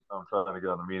I'm trying to get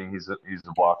on the meeting. He's a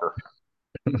blocker.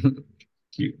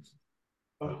 Cute.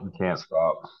 He can't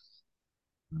stop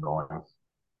going.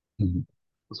 Mhm.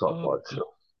 What's up, Uh, bud?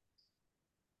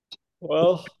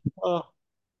 well, uh,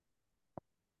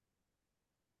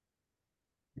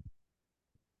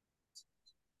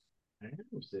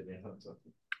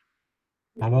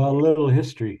 how about a little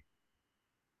history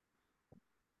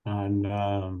on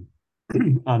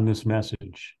on this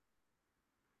message?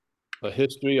 a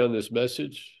history on this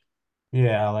message?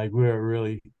 Yeah, like where it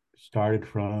really started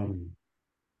from.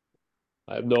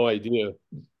 I have no idea.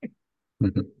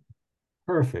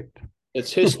 Perfect.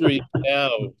 It's history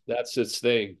now. That's its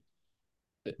thing.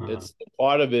 Uh, It's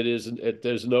part of it isn't it,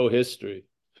 there's no history.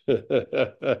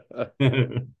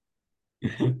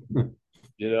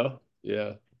 Yeah.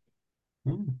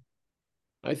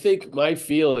 I think my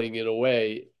feeling in a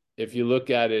way, if you look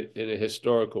at it in a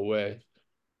historical way,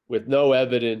 with no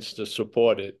evidence to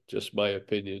support it, just my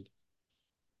opinion,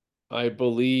 I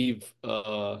believe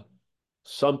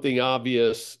something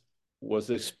obvious was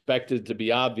expected to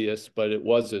be obvious, but it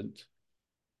wasn't.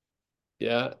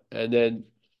 Yeah. And then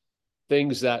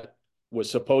things that were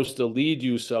supposed to lead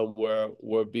you somewhere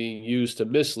were being used to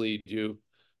mislead you.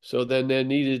 So then there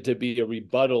needed to be a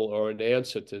rebuttal or an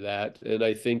answer to that. And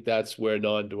I think that's where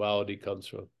non-duality comes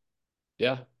from.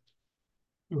 Yeah.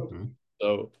 mhm.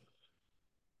 So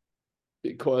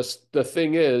because the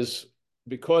thing is,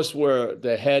 because we're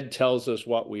the head tells us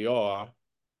what we are,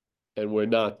 and we're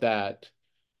not that,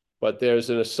 but there's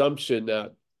an assumption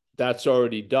that that's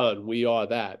already done. We are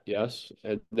that, yes.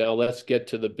 And now let's get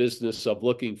to the business of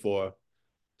looking for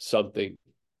something.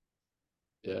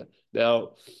 Yeah.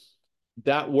 Now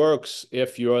that works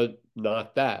if you're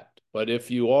not that. But if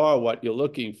you are what you're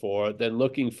looking for, then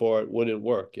looking for it wouldn't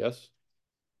work. Yes.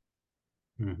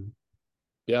 Mhm.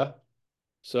 Yeah.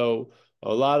 So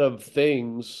a lot of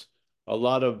things, a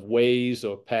lot of ways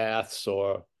or paths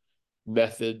or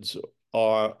methods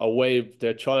are a way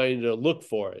they're trying to look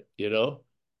for it,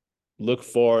 look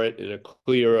for it in a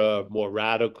clearer, more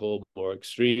radical, more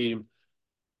extreme.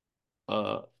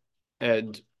 Uh,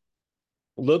 and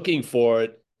looking for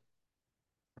it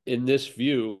in this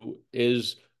view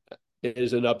is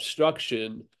an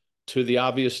obstruction to the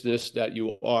obviousness that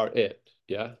you are it.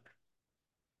 Yeah.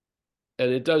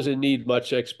 And it doesn't need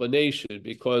much explanation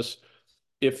because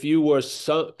if you are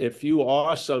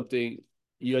something,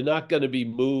 you're not going to be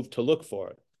moved to look for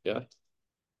it. Yeah.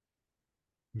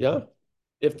 Yeah. Mhm.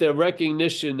 If the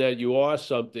recognition that you are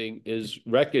something is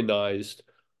recognized,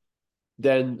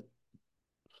 then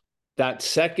that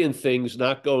second thing's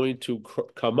not going to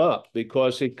come up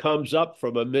because it comes up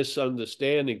from a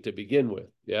misunderstanding to begin with.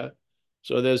 Yeah.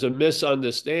 So there's a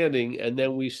misunderstanding, and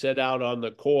then we set out on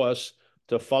the course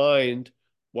to find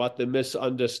what the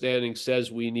misunderstanding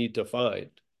says we need to find.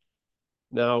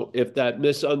 Now, if that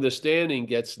misunderstanding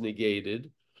gets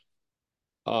negated,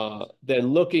 then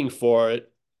looking for it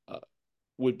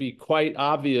would be quite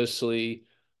obviously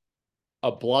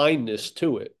a blindness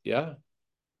to it. Yeah.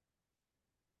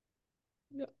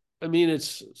 Yeah. I mean,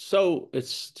 it's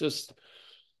just,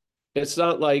 it's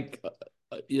not like,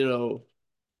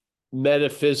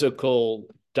 metaphysical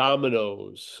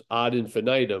dominoes ad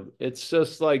infinitum. It's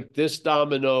just like this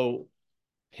domino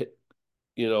hit,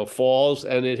 falls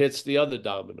and it hits the other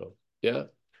domino. Yeah.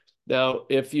 Now,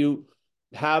 if you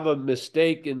have a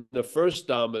mistake in the first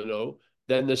domino,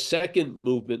 then the second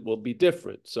movement will be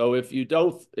different. So if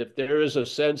there is a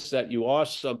sense that you are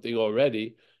something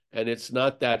already and it's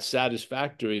not that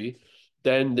satisfactory,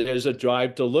 then there's a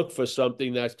drive to look for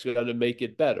something that's going to make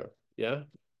it better. Yeah.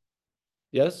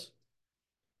 Yes.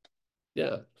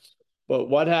 Yeah. But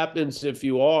what happens if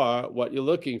you are what you're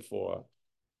looking for?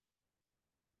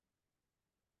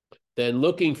 Then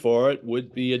looking for it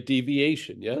would be a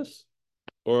deviation, yes?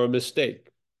 Or a mistake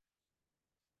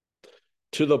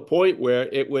to the point where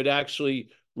it would actually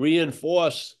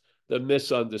reinforce the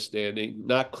misunderstanding,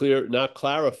 not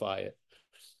clarify it.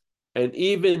 And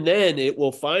even then, it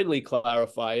will finally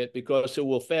clarify it because it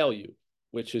will fail you,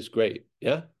 which is great.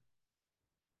 Yeah.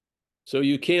 So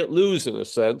you can't lose in a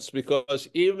sense because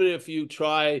even if you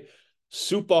try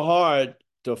super hard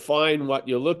to find what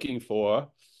you're looking for,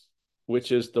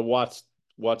 which is the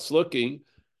what's looking,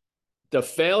 the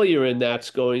failure in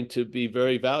that's going to be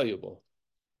very valuable.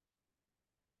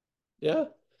 Yeah.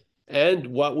 And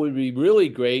what would be really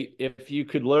great if you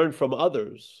could learn from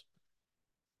others.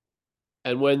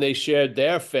 And when they shared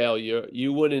their failure,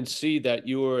 you wouldn't see that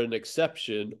you were an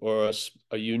exception or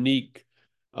a unique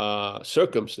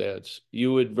circumstance.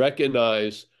 You would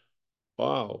recognize,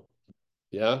 wow,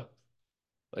 yeah,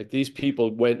 Like these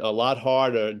people went a lot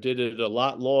harder and did it a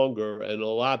lot longer and a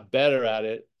lot better at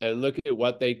it. And look at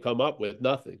what they come up with,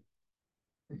 nothing.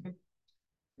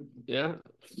 Yeah.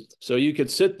 So you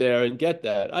could sit there and get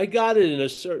that. I got it in a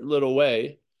certain little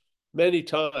way many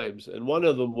times. And one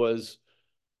of them was,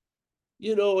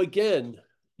 again,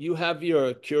 you have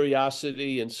your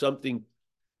curiosity and something,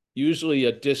 usually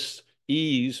a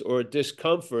dis-ease or a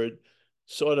discomfort,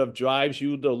 sort of drives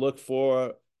you to look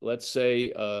for, let's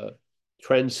say,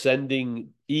 transcending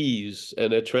ease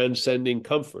and a transcending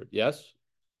comfort. Yes.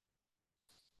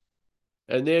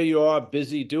 And there you are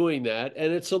busy doing that.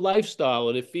 And it's a lifestyle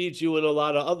and it feeds you in a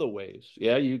lot of other ways.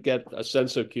 Yeah. You get a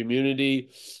sense of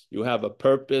community. You have a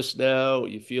purpose now.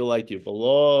 You feel like you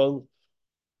belong.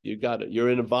 You're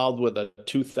involved with a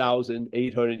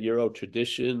 2,800-year-old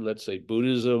tradition, let's say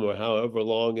Buddhism or however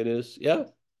long it is. Yeah. A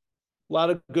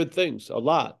lot of good things, a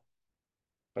lot.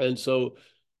 And so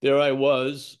there I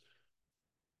was.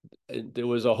 And there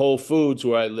was a Whole Foods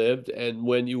where I lived, and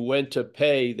when you went to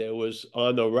pay, there was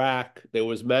on the rack, there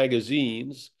was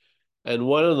magazines, and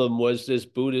one of them was this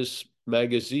Buddhist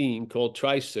magazine called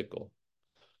Tricycle,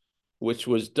 which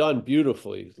was done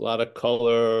beautifully, a lot of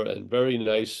color and very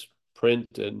nice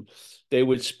print. And they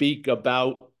would speak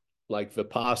about like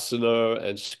Vipassana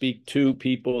and speak to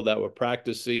people that were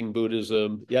practicing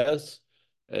Buddhism, yes,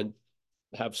 and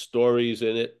have stories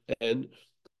in it. And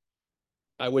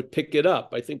I would pick it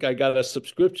up. I think I got a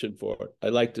subscription for it. I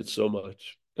liked it so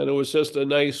much. And it was just a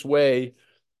nice way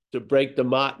to break the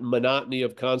monotony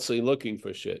of constantly looking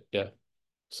for shit. Yeah.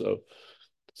 So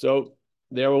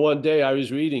there one day I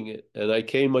was reading it and I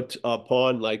came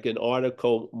upon like an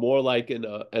article, more like an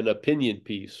opinion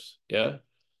piece. Yeah.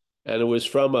 And it was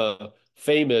from a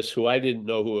famous, who I didn't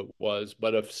know who it was,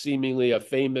 but seemingly a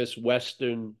famous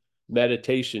Western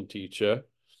meditation teacher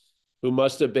who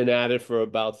must have been at it for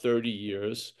about 30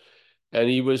 years. And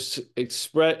he was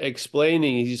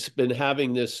explaining he's been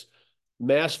having this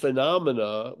mass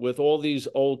phenomena with all these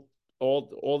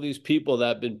people that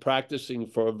have been practicing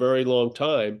for a very long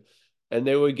time, and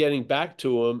they were getting back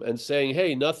to him and saying,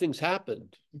 hey, nothing's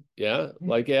happened. Yeah,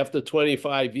 like after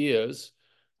 25 years,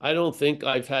 I don't think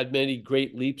I've had many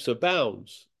great leaps of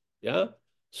bounds. Yeah.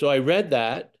 So I read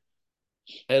that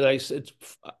and I said,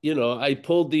 I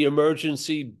pulled the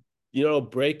emergency,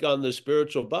 brake on the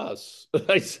spiritual bus.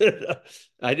 I said,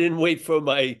 I didn't wait for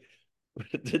I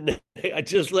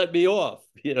just let me off.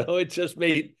 It just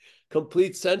made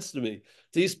complete sense to me.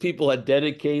 These people had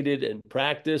dedicated and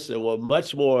practiced and were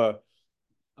much more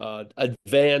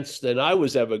advanced than I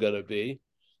was ever going to be.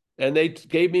 And they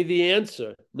gave me the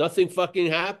answer. Nothing fucking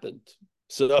happened.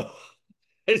 So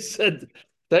I said,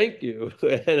 thank you.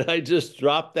 And I just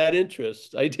dropped that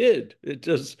interest. I did.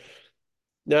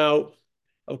 Now,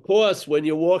 of course, when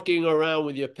you're walking around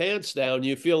with your pants down,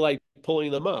 you feel like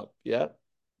pulling them up. Yeah.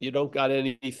 You don't got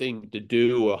anything to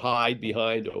do or hide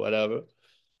behind or whatever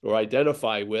or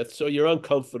identify with. So you're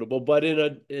uncomfortable, but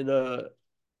in a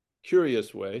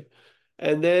curious way.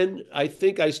 And then I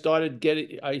think I started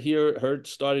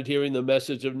started hearing the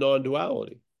message of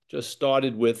non-duality. Just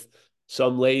started with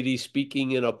some lady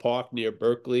speaking in a park near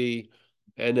Berkeley,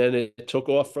 and then it took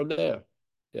off from there.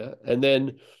 Yeah. And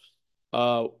then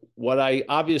what I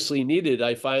obviously needed,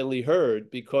 I finally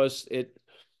heard because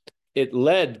it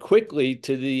led quickly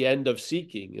to the end of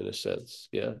seeking, in a sense.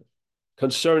 Yeah.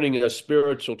 Concerning a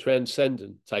spiritual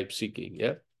transcendent type seeking.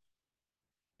 Yeah.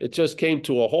 It just came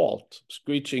to a halt,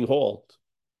 screeching halt,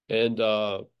 and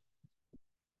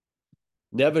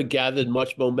never gathered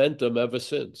much momentum ever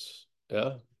since.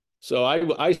 Yeah. So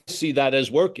I see that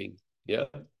as working. Yeah.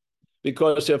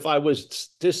 Because if I was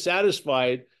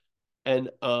dissatisfied and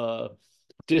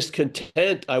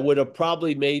discontent, I would have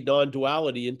probably made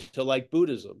non-duality into like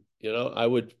Buddhism. I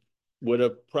would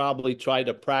have probably tried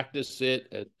to practice it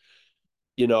and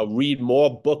read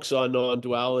more books on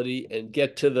non-duality and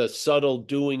get to the subtle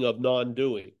doing of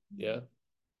non-doing. Yeah.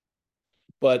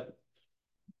 But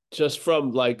just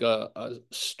from like a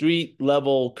street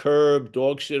level curb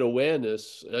dog shit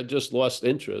awareness, I just lost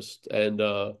interest and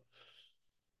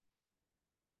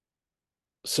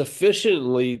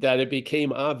sufficiently that it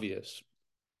became obvious.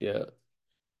 Yeah.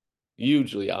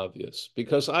 Hugely obvious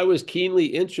because I was keenly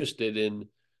interested in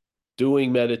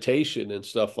doing meditation and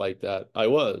stuff like that. I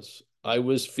was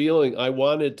feeling I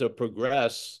wanted to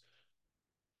progress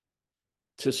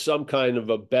to some kind of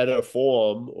a better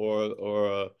form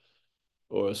or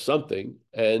something.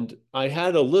 And I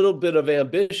had a little bit of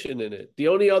ambition in it. The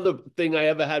only other thing I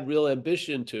ever had real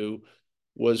ambition to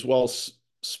was,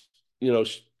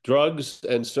 drugs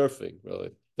and surfing,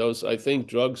 really. Those, I think,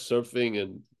 drugs, surfing,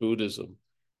 and Buddhism.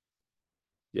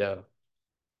 Yeah.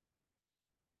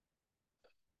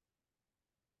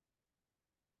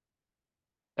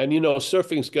 And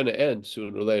surfing's going to end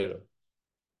sooner or later.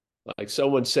 Like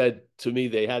someone said to me,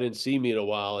 they hadn't seen me in a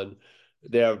while, and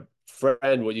their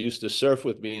friend would used to surf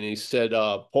with me, and he said,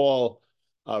 Paul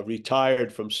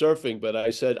retired from surfing, but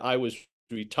I said I was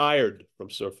retired from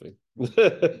surfing.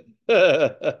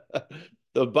 The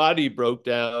body broke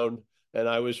down, and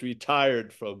I was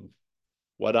retired from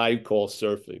what I call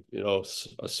surfing,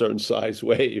 a certain size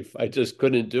wave. I just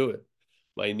couldn't do it.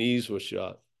 My knees were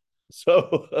shot.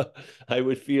 So I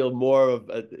would feel more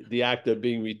of the act of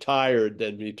being retired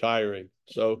than retiring.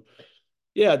 So,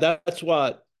 yeah, that's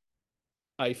what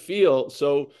I feel.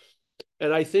 So,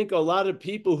 and I think a lot of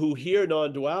people who hear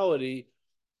non duality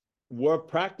were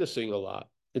practicing a lot.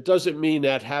 It doesn't mean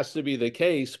that has to be the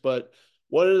case, but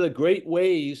one of the great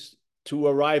ways to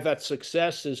arrive at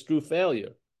success is through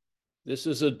failure. This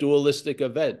is a dualistic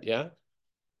event, yeah?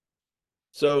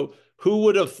 So who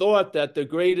would have thought that the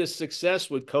greatest success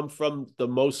would come from the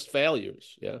most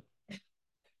failures? Yeah.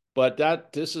 But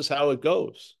this is how it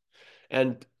goes.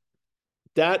 And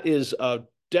that is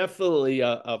definitely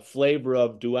a flavor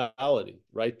of duality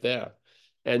right there.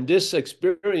 And this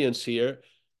experience here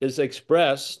is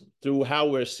expressed through how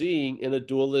we're seeing in a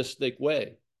dualistic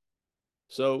way.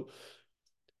 So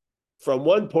from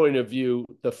one point of view,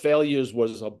 the failures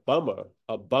was a bummer,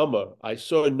 a bummer. I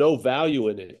saw no value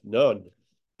in it, none.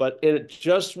 But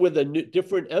just with a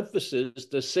different emphasis,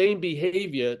 the same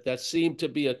behavior that seemed to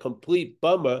be a complete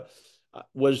bummer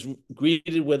was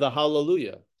greeted with a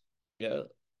hallelujah. Yeah.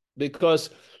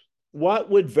 Because what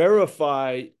would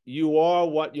verify you are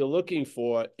what you're looking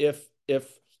for if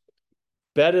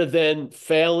better than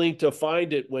failing to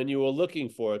find it when you were looking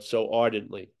for it so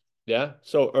ardently? Yeah.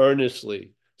 So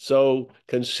earnestly, so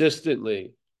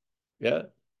consistently. Yeah.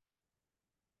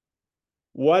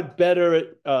 What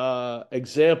better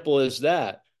example is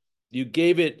that? You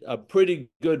gave it a pretty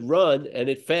good run and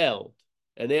it failed.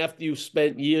 And after you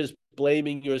spent years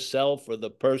blaming yourself or the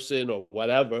person or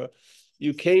whatever,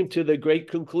 you came to the great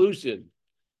conclusion,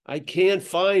 I can't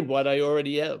find what I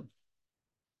already am.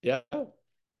 Yeah.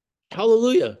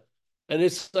 Hallelujah. And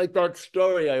it's like that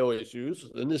story I always use,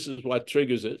 and this is what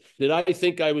triggers it. Did I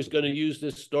think I was going to use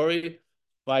this story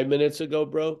 5 minutes ago,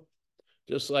 bro?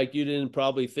 Just like you didn't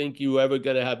probably think you were ever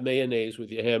going to have mayonnaise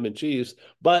with your ham and cheese.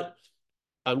 But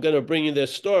I'm going to bring you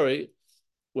this story.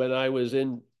 When I was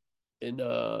in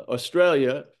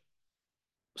Australia,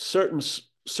 certain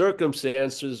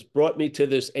circumstances brought me to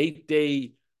this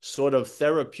 8-day sort of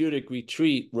therapeutic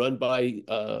retreat run by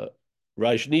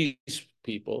Rajneesh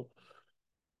people.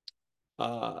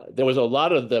 There was a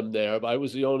lot of them there, but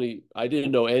I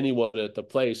didn't know anyone at the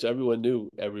place. Everyone knew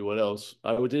everyone else.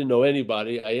 I didn't know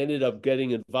anybody. I ended up getting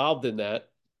involved in that.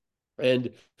 And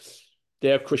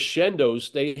their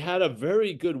crescendos, they had a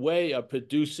very good way of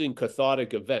producing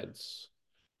cathartic events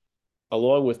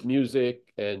along with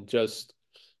music and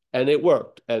it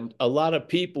worked. And a lot of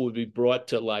people would be brought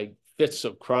to like fits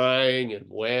of crying and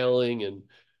wailing and,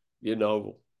 you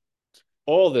know,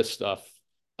 all this stuff.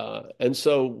 And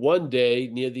so one day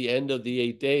near the end of the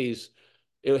 8 days,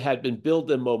 it had been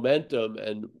building momentum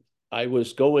and I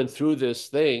was going through this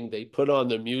thing. They put on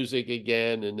the music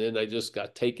again, and then I just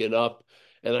got taken up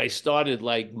and I started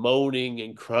like moaning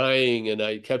and crying. And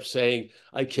I kept saying,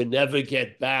 I can never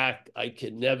get back. I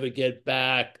can never get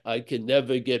back. I can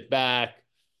never get back.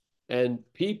 And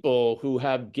people who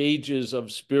have gauges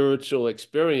of spiritual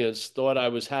experience thought I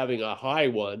was having a high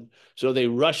one. So they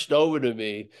rushed over to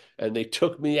me and they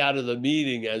took me out of the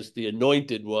meeting as the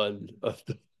anointed one.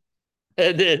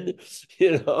 And then,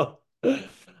 you know,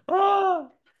 ah,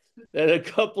 and a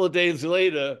couple of days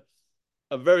later,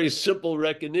 a very simple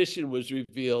recognition was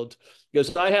revealed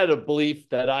because I had a belief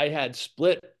that I had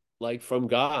split like from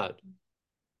God,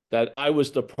 that I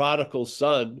was the prodigal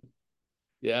son.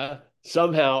 Yeah.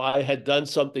 Somehow I had done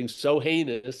something so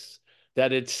heinous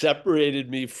that it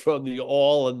separated me from the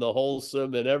all and the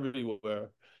wholesome and everywhere.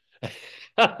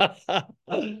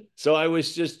 So I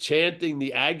was just chanting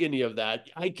the agony of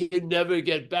that. I can never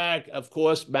get back, of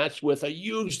course, matched with a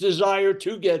huge desire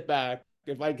to get back.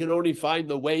 If I can only find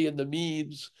the way and the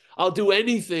means, I'll do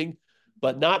anything,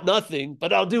 but not nothing.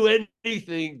 But I'll do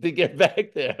anything to get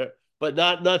back there, but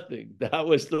not nothing. That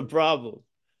was the problem.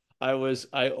 I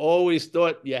always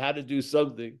thought you had to do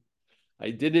something.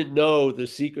 I didn't know the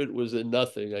secret was in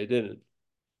nothing. I didn't.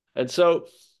 And so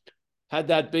had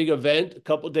that big event. A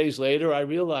couple of days later, I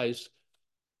realized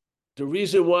the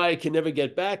reason why I can never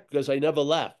get back because I never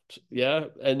left. Yeah.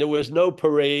 And there was no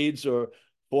parades or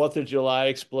 4th of July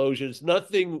explosions,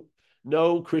 nothing,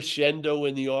 no crescendo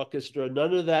in the orchestra.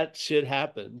 None of that shit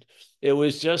happened. It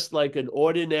was just like an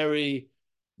ordinary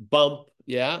bump.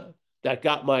 Yeah. That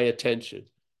got my attention.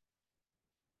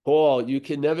 Paul, you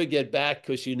can never get back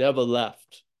because you never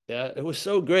left. Yeah, it was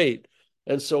so great.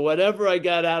 And so whatever I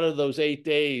got out of those 8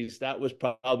 days, that was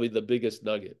probably the biggest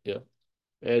nugget. Yeah.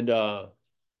 And uh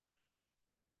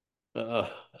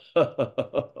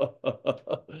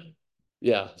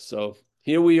yeah, so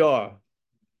here we are.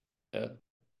 Yeah.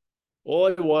 All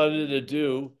I wanted to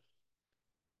do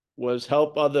was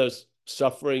help others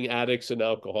suffering addicts and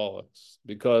alcoholics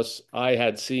because I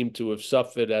had seemed to have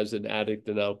suffered as an addict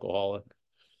and alcoholic.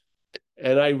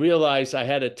 And I realized I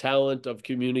had a talent of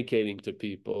communicating to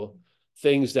people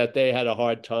things that they had a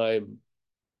hard time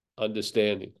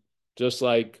understanding, just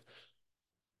like,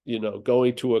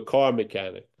 going to a car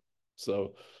mechanic.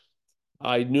 So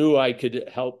I knew I could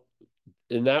help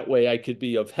in that way. I could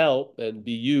be of help and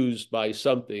be used by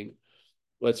something,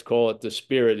 let's call it the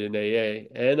spirit in AA.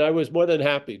 And I was more than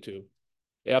happy to.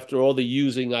 After all the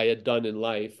using I had done in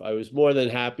life, I was more than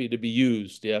happy to be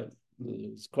used. Yeah,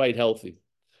 it's quite healthy.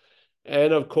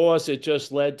 And of course, it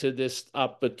just led to this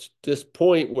up at this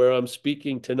point where I'm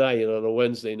speaking tonight on a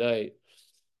Wednesday night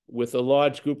with a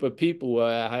large group of people who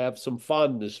I have some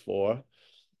fondness for,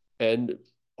 and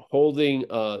holding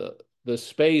the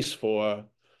space for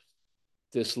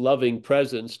this loving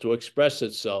presence to express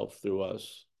itself through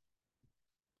us.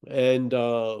 And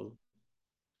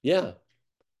yeah,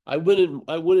 I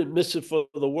wouldn't miss it for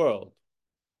the world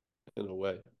in a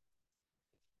way,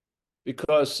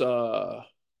 because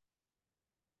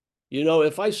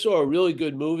if I saw a really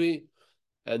good movie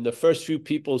and the first few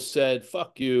people said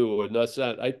 "fuck you" or that's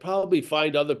that, I'd probably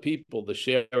find other people to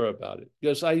share about it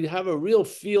because I have a real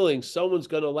feeling someone's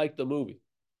going to like the movie.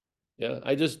 Yeah,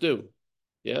 I just do.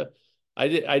 Yeah, I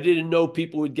didn't know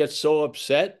people would get so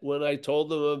upset when I told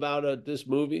them about this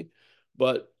movie,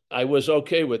 but I was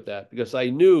okay with that because I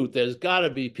knew there's got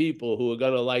to be people who are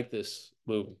going to like this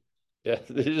movie. Yeah,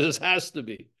 there just has to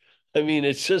be. I mean,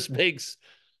 it just makes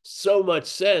so much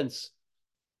sense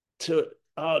to.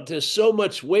 There's so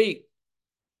much weight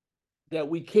that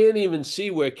we can't even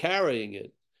see we're carrying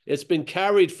it. It's been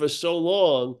carried for so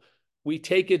long, we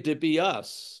take it to be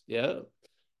us. Yeah.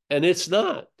 And it's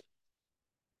not.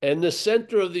 And the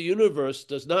center of the universe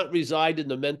does not reside in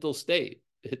the mental state.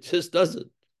 It just doesn't.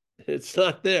 It's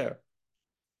not there.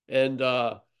 And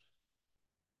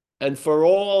for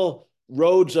all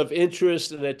roads of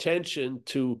interest and attention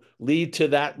to lead to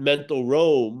that mental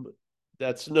Rome,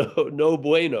 that's no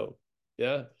bueno.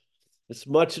 Yeah. It's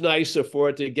much nicer for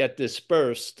it to get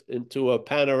dispersed into a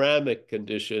panoramic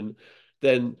condition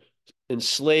than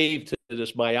enslaved to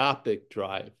this myopic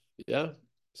drive. Yeah.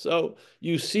 So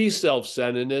you see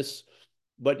self-centeredness,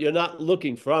 but you're not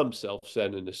looking from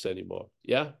self-centeredness anymore.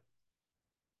 Yeah.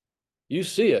 You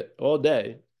see it all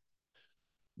day,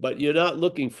 but you're not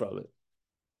looking from it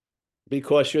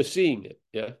because you're seeing it.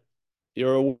 Yeah.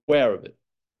 You're aware of it.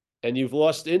 And you've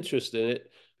lost interest in it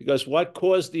because what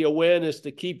caused the awareness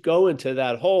to keep going to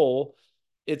that hole?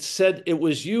 It said it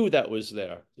was you that was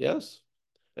there. Yes.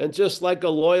 And just like a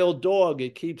loyal dog,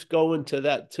 it keeps going to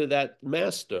that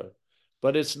master,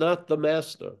 but it's not the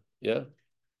master. Yeah.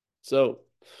 So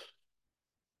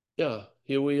yeah,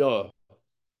 here we are.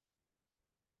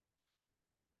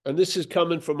 And this is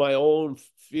coming from my own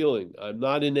feeling. I'm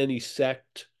not in any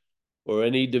sect or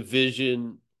any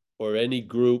division or any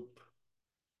group.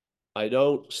 I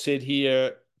don't sit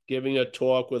here giving a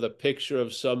talk with a picture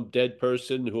of some dead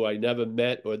person who I never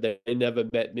met or they never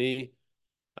met me.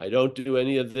 I don't do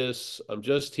any of this. I'm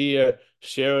just here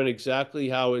sharing exactly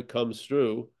how it comes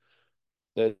through.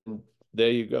 And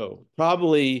there you go.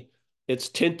 Probably it's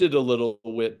tinted a little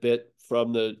bit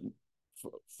from the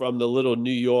little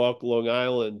New York, Long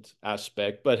Island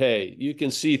aspect, but hey, you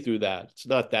can see through that. It's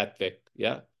not that thick.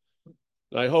 Yeah.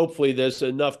 I hopefully there's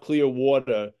enough clear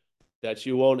water that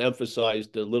you won't emphasize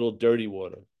the little dirty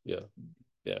water. Yeah.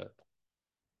 Yeah.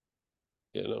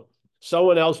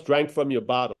 Someone else drank from your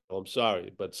bottle. I'm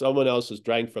sorry, but someone else has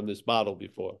drank from this bottle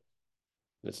before.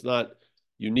 It's not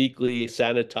uniquely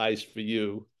sanitized for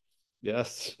you.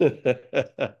 Yes.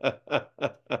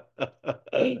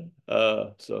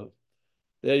 So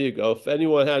there you go. If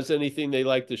anyone has anything they'd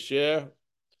like to share.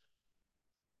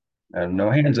 And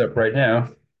no hands up right now.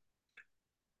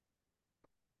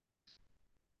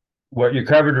 What you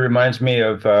covered reminds me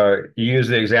of you used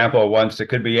the example once. It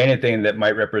could be anything that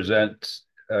might represent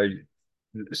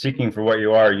seeking for what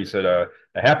you are. You said a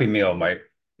happy meal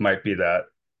might be that,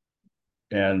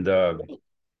 and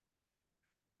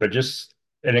but just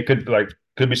and it could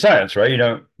be science,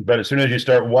 right? But as soon as you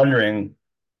start wondering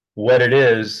what it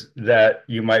is that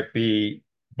you might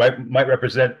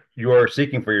represent your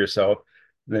seeking for yourself,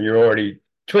 then you're already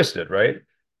twisted, right?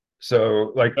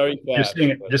 So like Very fast.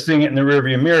 just seeing it in the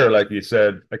rearview mirror, like you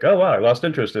said, like, oh wow, I lost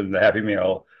interest in the Happy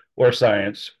Meal or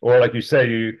science, or like you say,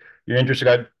 your interest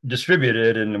got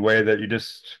distributed in a way that you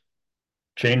just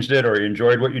changed it or you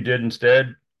enjoyed what you did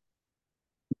instead.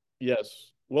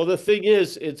 Yes. Well, the thing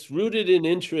is, it's rooted in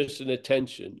interest and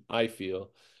attention, I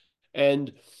feel.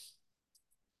 And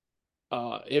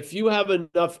if you have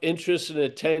enough interest and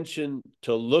attention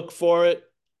to look for it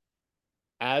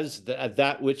as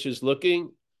that which is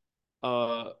looking,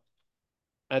 uh,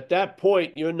 at that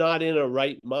point, you're not in a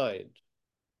right mind.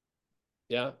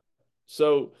 Yeah.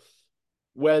 So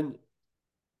when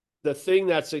the thing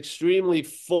that's extremely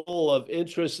full of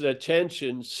interest and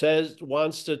attention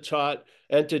wants to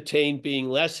entertain being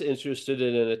less interested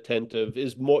in and attentive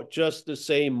is more just the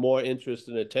same, more interest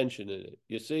and attention in it.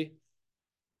 You see?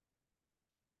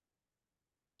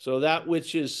 So that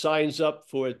which is signs up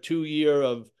for a 2 year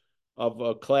of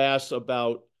a class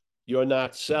about you're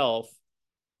not self,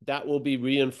 that will be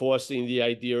reinforcing the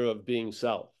idea of being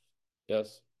self.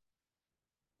 Yes.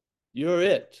 You're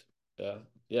it. Yeah.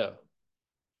 Yeah.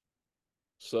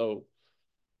 So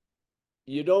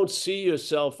you don't see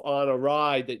yourself on a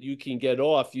ride that you can get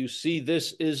off. You see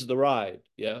this is the ride.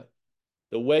 Yeah.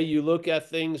 The way you look at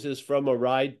things is from a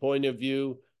ride point of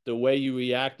view. The way you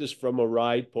react is from a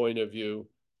ride point of view.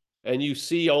 And you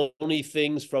see only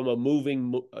things from a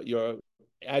moving, your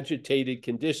agitated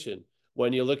condition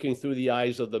when you're looking through the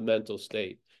eyes of the mental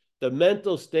state. The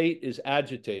mental state is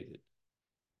agitated.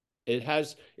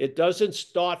 It doesn't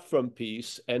start from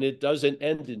peace and it doesn't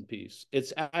end in peace.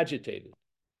 It's agitated.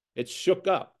 It's shook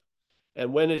up.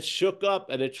 And when it's shook up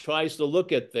and it tries to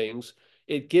look at things,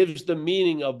 it gives the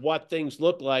meaning of what things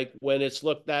look like when it's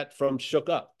looked at from shook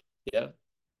up. Yeah.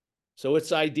 So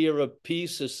its idea of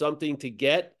peace is something to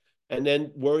get and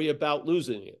then worry about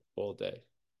losing it all day.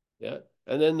 Yeah.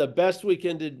 And then the best we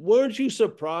can do, weren't you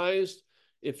surprised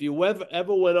if you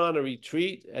ever went on a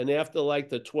retreat and after like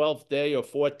the 12th day or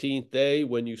 14th day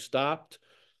when you stopped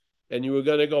and you were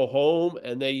going to go home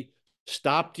and they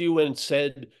stopped you and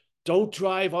said, don't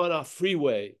drive on a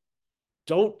freeway.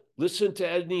 Don't listen to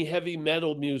any heavy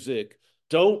metal music.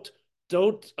 Don't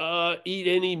eat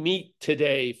any meat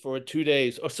today for 2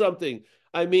 days or something.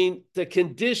 I mean, the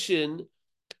condition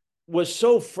was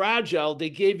so fragile, they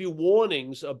gave you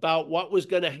warnings about what was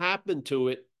going to happen to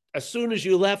it as soon as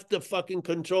you left the fucking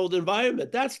controlled environment.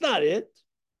 That's not it.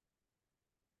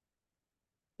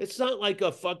 It's not like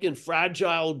a fucking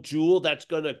fragile jewel that's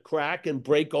going to crack and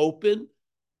break open.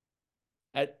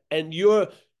 And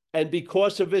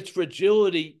because of its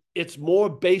fragility, it's more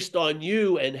based on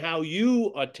you and how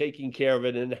you are taking care of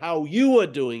it and how you are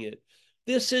doing it.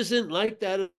 This isn't like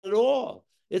that at all.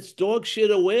 It's dog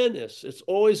shit awareness. It's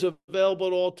always available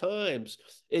at all times.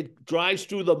 It drives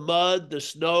through the mud, the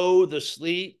snow, the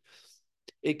sleet.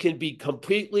 It can be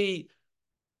completely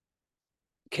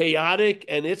chaotic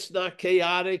and it's not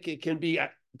chaotic. It can be,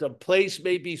 the place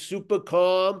may be super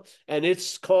calm and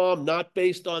it's calm, not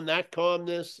based on that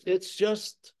calmness. It's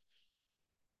just,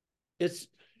 it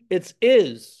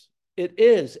is.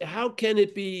 How can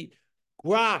it be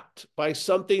rocked by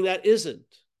something that isn't?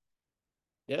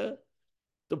 Yeah.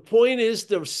 The point is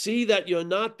to see that you're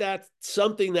not that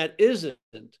something that isn't.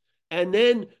 And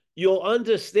then you'll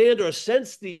understand or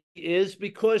sense the is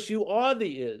because you are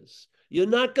the is. You're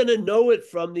not going to know it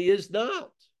from the is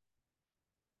not.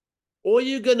 All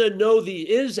you're going to know the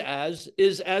is as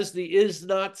the is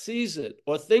not sees it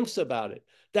or thinks about it.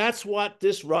 That's what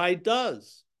this ride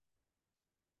does.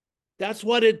 That's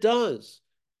what it does.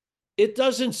 It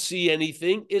doesn't see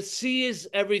anything. It sees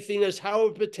everything as how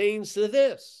it pertains to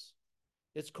this.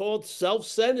 It's called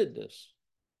self-centeredness.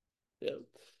 Yeah.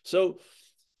 So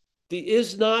the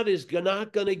is not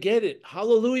going to get it.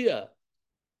 Hallelujah.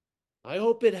 I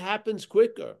hope it happens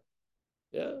quicker.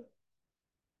 Yeah.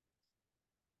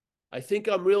 I think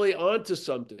I'm really onto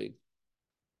something.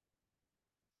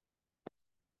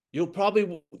 You'll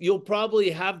probably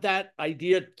have that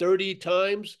idea 30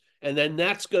 times, and then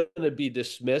that's going to be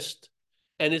dismissed.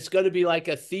 And it's going to be like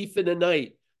a thief in the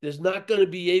night. There's not going to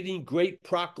be any great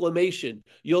proclamation.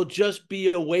 You'll just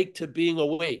be awake to being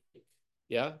awake.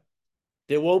 Yeah.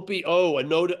 There won't be,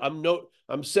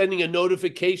 I'm sending a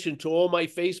notification to all my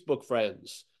Facebook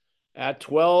friends at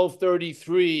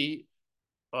 12:33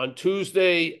 on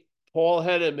Tuesday, Paul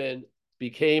Henneman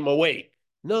became awake.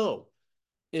 No,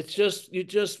 it's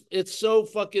so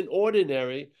fucking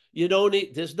ordinary. You don't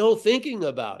need, there's no thinking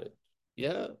about it.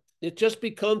 Yeah. It just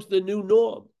becomes the new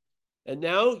norm. And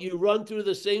now you run through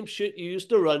the same shit you used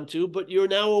to run to, but you're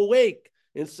now awake.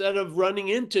 Instead of running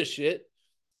into shit,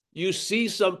 you see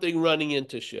something running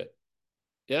into shit.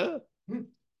 Yeah.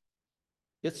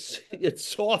 It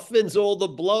softens all the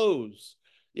blows.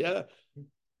 Yeah.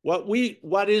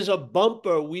 What is a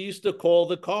bumper, we used to call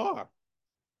the car.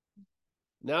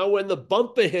 Now, when the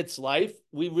bumper hits life,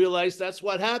 we realize that's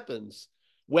what happens.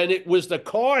 When it was the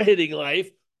car hitting life,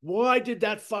 why did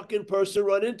that fucking person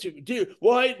run into you?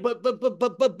 Why?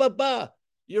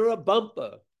 You're a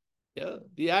bumper. Yeah.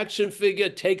 The action figure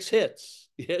takes hits.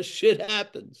 Yeah, shit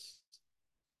happens.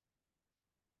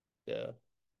 Yeah.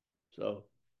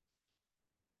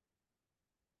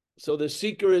 So the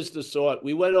seeker is the sought.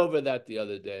 We went over that the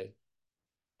other day.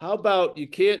 How about you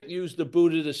can't use the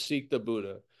Buddha to seek the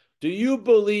Buddha? Do you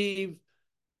believe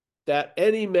that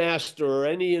any master or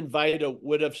any inviter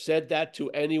would have said that to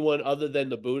anyone other than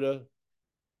the Buddha?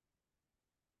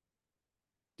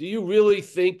 Do you really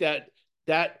think that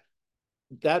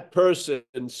person,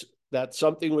 that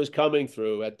something was coming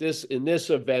through in this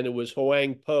event? It was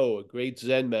Huang Po, a great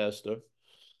Zen master.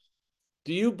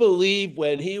 Do you believe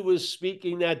when he was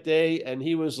speaking that day and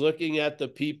he was looking at the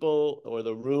people or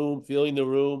the room, feeling the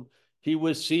room, he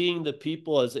was seeing the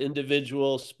people as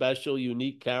individual, special,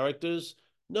 unique characters?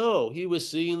 No, he was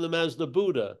seeing them as the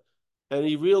Buddha. And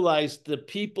he realized the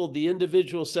people, the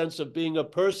individual sense of being a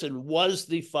person was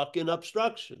the fucking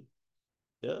obstruction.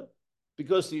 Yeah.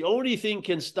 Because the only thing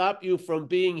can stop you from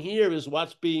being here is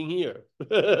what's being here.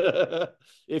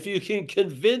 If you can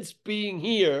convince being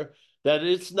here that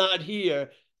it's not here,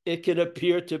 it can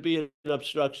appear to be an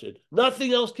obstruction.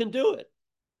 Nothing else can do it.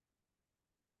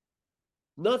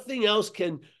 Nothing else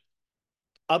can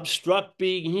obstruct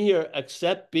being here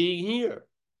except being here.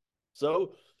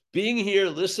 So being here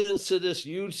listens to this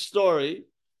huge story,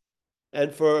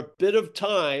 and for a bit of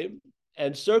time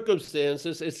and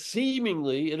circumstances,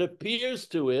 it appears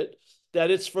to it that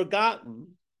it's forgotten.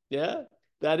 Yeah.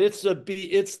 That it's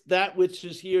that which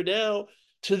is here now,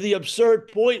 to the absurd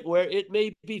point where it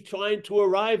may be trying to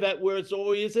arrive at where it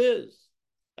always is.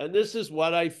 And this is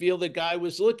what I feel the guy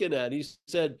was looking at. He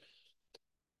said,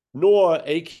 nor,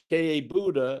 aka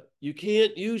Buddha, you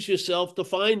can't use yourself to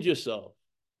find yourself.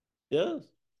 Yeah.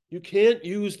 You can't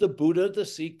use the Buddha to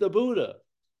seek the Buddha.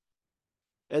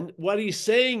 And what he's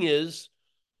saying is,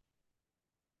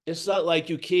 it's not like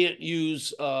you can't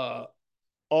use Arm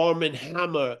and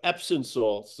Hammer Epsom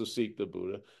salts to seek the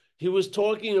Buddha. He was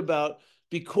talking about,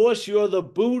 because you're the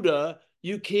Buddha,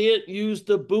 you can't use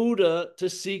the Buddha to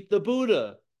seek the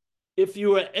Buddha. If you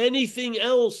were anything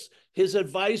else, his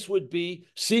advice would be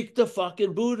seek the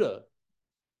fucking Buddha.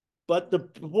 But the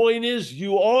point is,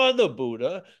 you are the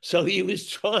Buddha. So he was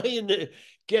trying to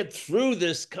get through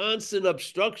this constant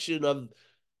obstruction of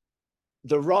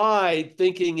the ride,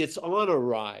 thinking it's on a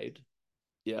ride.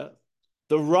 Yeah.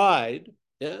 The ride.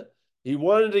 Yeah. He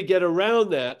wanted to get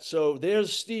around that. So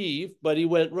there's Steve, but he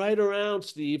went right around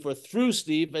Steve or through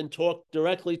Steve and talked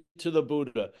directly to the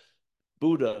Buddha.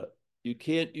 Buddha, you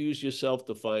can't use yourself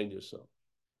to find yourself.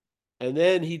 And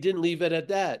then he didn't leave it at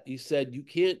that. He said, you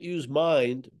can't use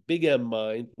mind, big M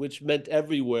mind, which meant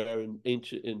everywhere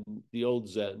in the old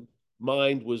Zen.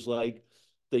 Mind was like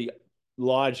the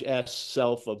large S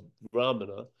self of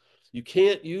Brahmana. You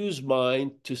can't use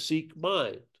mind to seek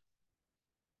mind.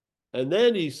 And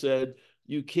then he said,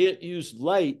 you can't use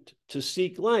light to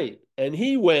seek light. And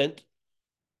he went,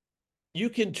 you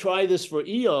can try this for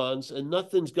eons and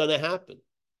nothing's going to happen.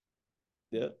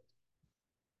 Yeah.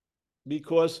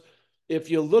 Because if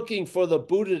you're looking for the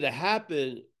Buddha to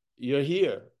happen, you're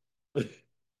here.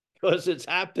 Because it's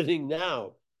happening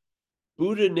now.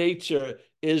 Buddha nature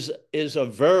is a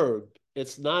verb.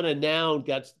 It's not a noun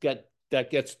that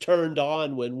gets turned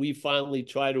on when we finally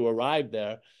try to arrive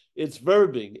there. It's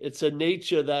verbing. It's a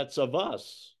nature that's of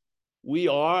us. We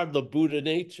are the Buddha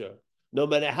nature. No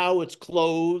matter how it's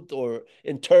clothed or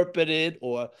interpreted,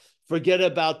 or forget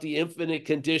about the infinite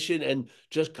condition and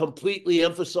just completely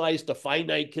emphasize the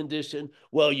finite condition.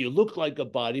 Well, you look like a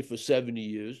body for 70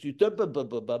 years.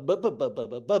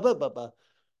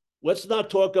 Let's not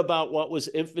talk about what was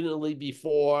infinitely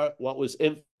before, what was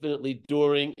infinitely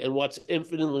during, and what's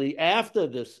infinitely after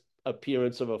this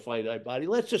appearance of a finite body.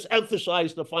 Let's just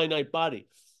emphasize the finite body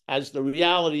as the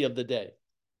reality of the day.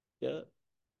 Yeah.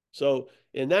 So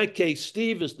in that case,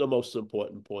 Steve is the most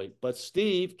important point, but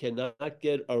Steve cannot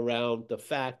get around the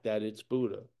fact that it's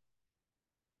Buddha.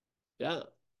 Yeah.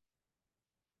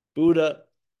 Buddha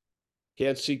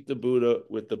can't seek the Buddha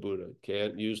with the Buddha.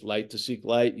 Can't use light to seek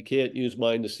light. You can't use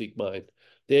mind to seek mind.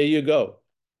 There you go.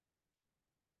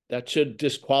 That should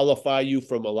disqualify you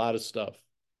from a lot of stuff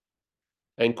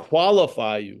and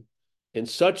qualify you in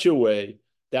such a way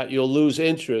that you'll lose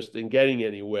interest in getting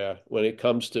anywhere when it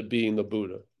comes to being the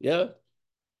Buddha. Yeah.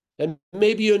 And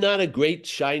maybe you're not a great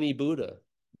shiny Buddha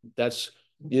that's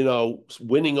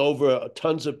winning over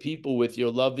tons of people with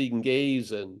your loving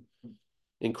gaze and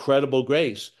incredible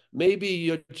grace. Maybe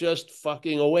you're just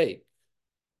fucking awake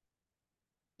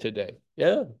today.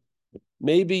 Yeah.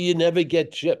 Maybe you never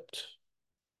get gypped.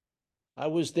 I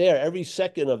was there every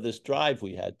second of this drive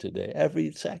we had today,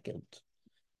 every second.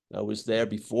 I was there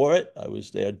before it, I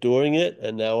was there during it,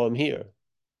 and now I'm here.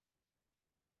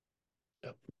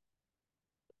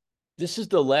 This is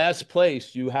the last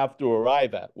place you have to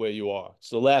arrive at where you are. It's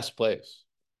the last place.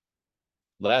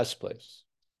 Last place.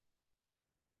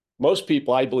 Most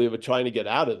people, I believe, are trying to get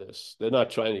out of this. They're not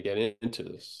trying to get into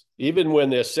this. Even when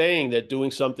they're saying they're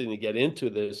doing something to get into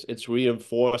this, it's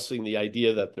reinforcing the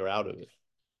idea that they're out of it.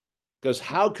 Because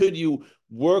how could you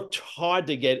work hard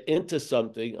to get into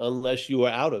something unless you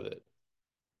are out of it?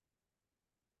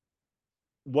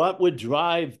 What would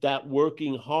drive that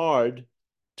working hard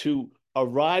to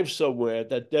arrive somewhere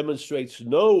that demonstrates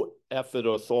no effort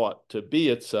or thought to be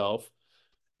itself,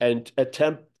 and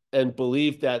attempt and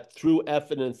believe that through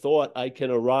effort and thought, I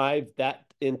can arrive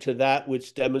into that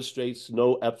which demonstrates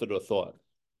no effort or thought?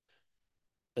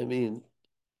 I mean,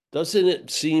 doesn't it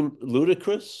seem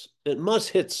ludicrous? It must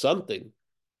hit something.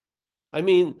 I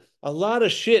mean, a lot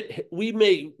of shit,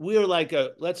 we're like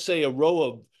let's say a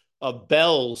row of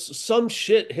bells. Some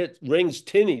shit rings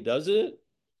tinny, doesn't it?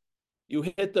 You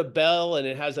hit the bell and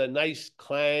it has a nice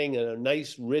clang and a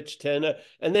nice rich tenor,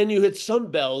 and then you hit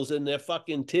some bells and they're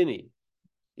fucking tinny.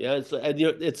 Yeah,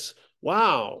 it's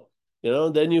wow.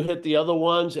 Then you hit the other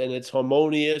ones and it's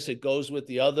harmonious. It goes with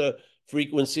the other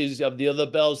frequencies of the other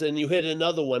bells. And you hit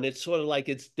another one. It's sort of like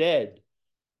it's dead.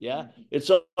 Yeah. It's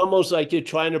almost like you're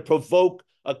trying to provoke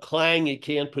a clang it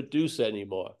can't produce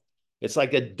anymore. It's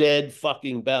like a dead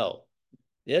fucking bell.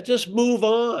 Yeah. Just move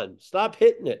on. Stop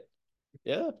hitting it.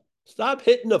 Yeah. Stop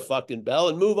hitting the fucking bell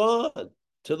and move on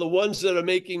to the ones that are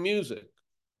making music.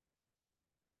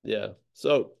 Yeah.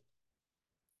 So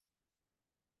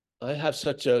I have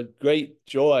such a great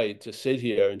joy to sit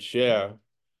here and share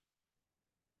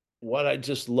what I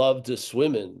just love to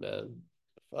swim in, man.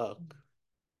 Fuck.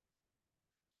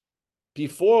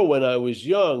 Before, when I was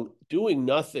young, doing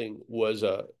nothing was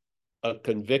a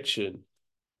conviction.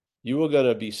 You were going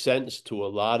to be sentenced to a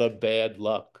lot of bad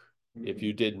luck if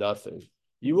you did nothing.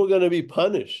 You were going to be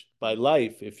punished by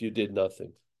life if you did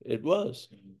nothing. It was.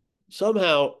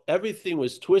 Somehow, everything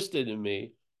was twisted in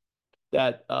me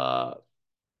that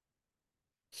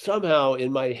somehow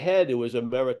in my head it was a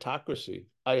meritocracy.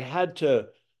 I had to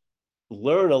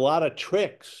learn a lot of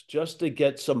tricks just to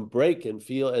get some break and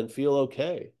feel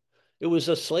okay. It was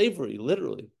a slavery,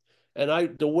 literally.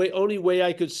 And only way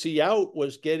I could see out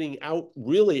was getting out,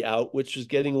 really out, which was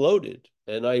getting loaded.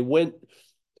 And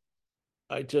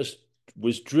I just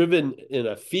was driven in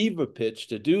a fever pitch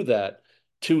to do that,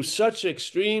 to such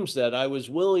extremes that I was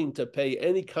willing to pay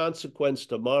any consequence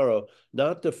tomorrow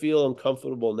not to feel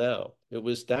uncomfortable now. It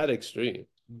was that extreme.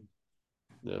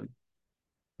 Yeah.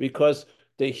 Because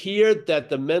the here that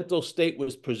the mental state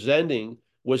was presenting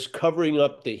was covering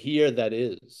up the here that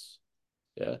is.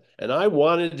 Yeah. And I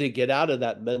wanted to get out of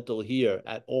that mental here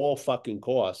at all fucking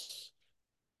costs.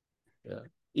 Yeah.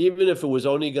 Even if it was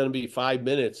only going to be 5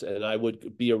 minutes and I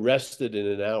would be arrested in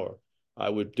an hour, I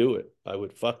would do it. I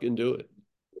would fucking do it.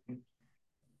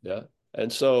 Yeah.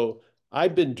 And so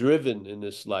I've been driven in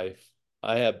this life.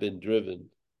 I have been driven.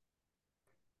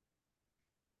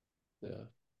 Yeah.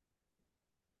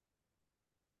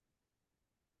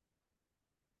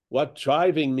 What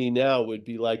driving me now would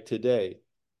be like today.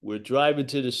 We're driving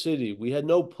to the city. We had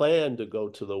no plan to go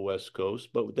to the West Coast,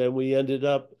 but then we ended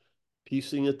up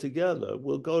piecing it together.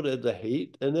 We'll go to the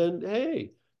Haight, and then,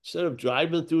 hey, instead of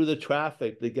driving through the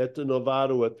traffic to get to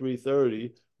Novato at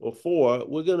 3:30 or 4,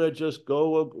 we're going to just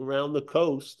go around the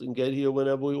coast and get here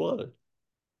whenever we want.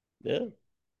 Yeah.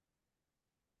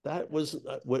 That was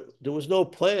there was no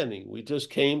planning. We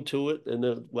just came to it, and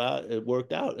it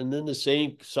worked out. And then the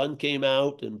same sun came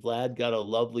out, and Vlad got a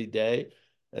lovely day,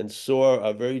 and saw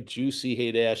a very juicy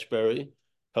Haight-Ashbury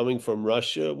coming from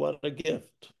Russia. What a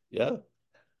gift! Yeah,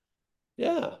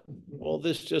 yeah. All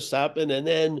this just happened, and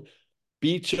then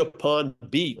beach upon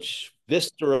beach,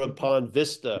 vista upon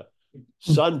vista,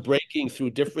 sun breaking through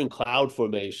different cloud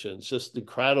formations. Just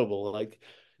incredible. Like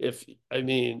if I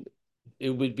mean it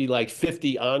would be like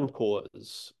 50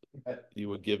 encores you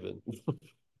were given.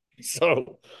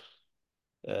 So,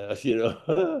 yeah.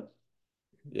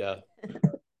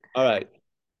 All right.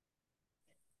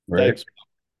 Ready? Thanks.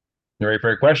 You ready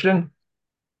for a question?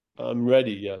 I'm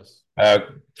ready. Yes.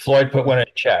 Floyd put one in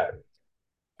chat.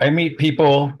 I meet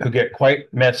people who get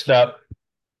quite messed up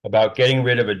about getting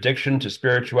rid of addiction to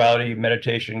spirituality,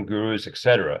 meditation, gurus,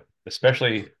 etc.,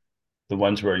 especially the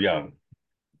ones who are young.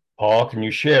 Paul, can you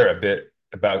share a bit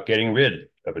about getting rid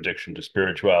of addiction to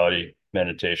spirituality,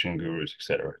 meditation, gurus,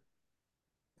 etc.?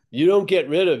 You don't get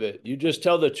rid of it. You just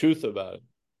tell the truth about it.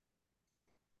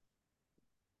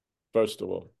 First of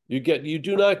all, you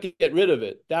do not get rid of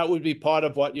it. That would be part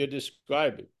of what you're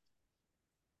describing.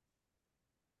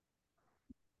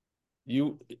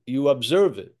 You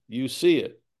observe it, you see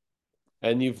it,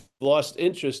 and you've lost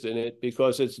interest in it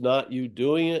because it's not you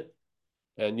doing it,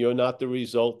 and you're not the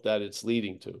result that it's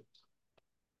leading to.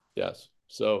 Yes.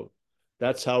 So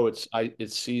that's how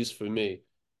it sees for me.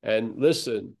 And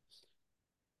listen,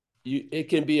 it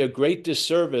can be a great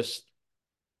disservice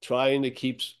trying to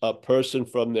keep a person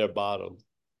from their bottom.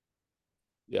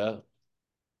 Yeah.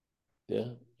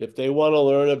 Yeah. If they want to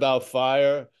learn about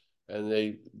fire and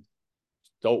they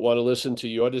don't want to listen to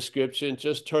your description,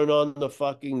 just turn on the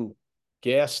fucking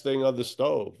gas thing on the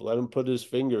stove. Let him put his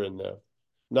finger in there.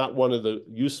 Not one of the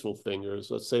useful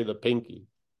fingers, let's say the pinky.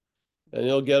 And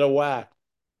he'll get a whack.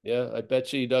 Yeah, I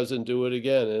bet you he doesn't do it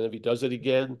again. And if he does it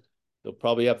again, they'll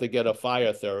probably have to get a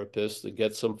fire therapist to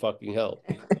get some fucking help.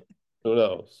 Who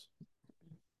knows?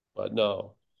 But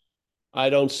no, I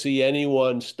don't see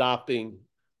anyone stopping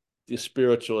the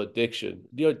spiritual addiction.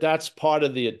 That's part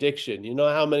of the addiction. You know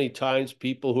how many times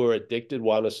people who are addicted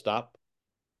want to stop?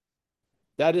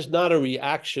 That is not a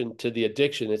reaction to the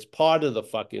addiction. It's part of the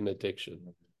fucking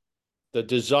addiction. The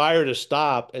desire to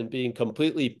stop and being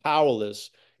completely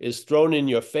powerless is thrown in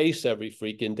your face every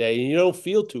freaking day, and you don't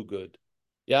feel too good.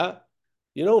 Yeah?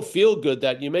 You don't feel good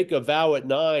that you make a vow at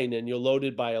 9 and you're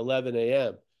loaded by 11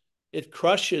 a.m. It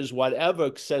crushes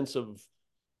whatever sense of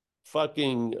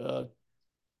fucking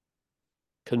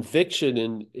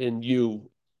conviction in you,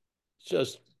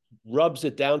 just rubs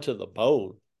it down to the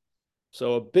bone.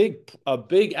 So a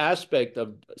big aspect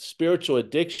of spiritual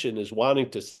addiction is wanting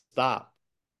to stop,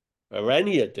 or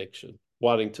any addiction,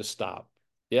 wanting to stop.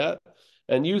 Yeah.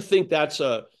 And you think that's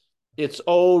its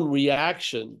own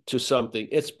reaction to something.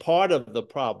 It's part of the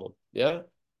problem. Yeah.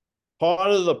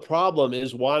 Part of the problem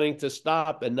is wanting to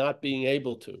stop and not being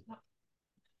able to.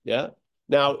 Yeah.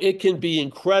 Now, it can be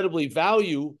incredibly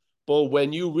valuable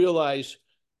when you realize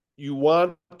you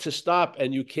want to stop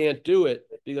and you can't do it,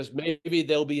 because maybe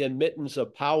there'll be admittance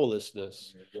of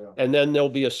powerlessness, and then there'll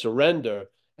be a surrender,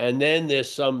 and then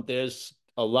there's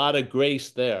a lot of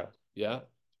grace there. Yeah.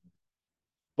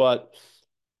 But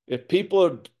if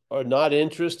people are not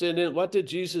interested in it, what did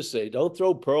Jesus say? Don't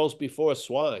throw pearls before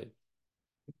swine.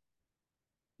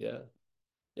 Yeah.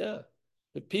 Yeah.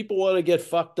 If people want to get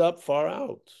fucked up, far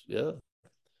out. Yeah.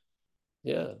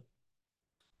 Yeah.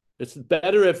 It's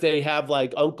better if they have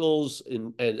like uncles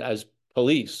and as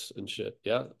police and shit.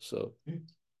 Yeah. So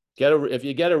if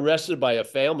you get arrested by a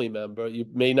family member, you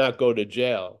may not go to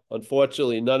jail.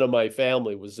 Unfortunately, none of my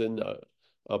family was in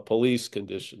a police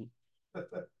condition.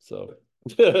 So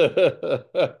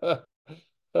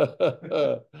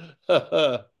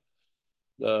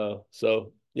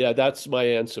so yeah, that's my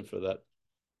answer for that.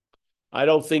 I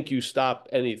don't think you stop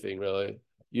anything really.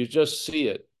 You just see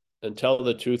it and tell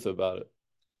the truth about it.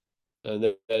 And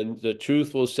the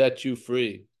truth will set you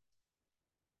free.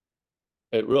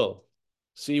 It will.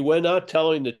 See, we're not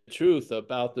telling the truth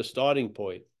about the starting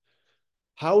point.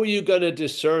 How are you going to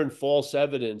discern false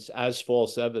evidence as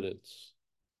false evidence?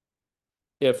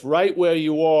 If right where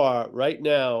you are right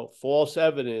now, false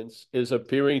evidence is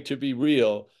appearing to be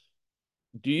real,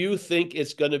 do you think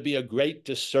it's going to be a great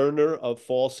discerner of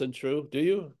false and true? Do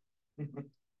you?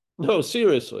 No,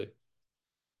 seriously.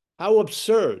 How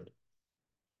absurd.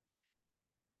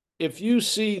 If you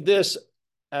see this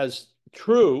as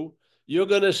true, you're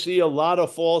going to see a lot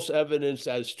of false evidence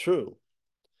as true.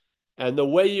 And the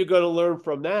way you're going to learn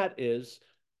from that is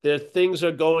that things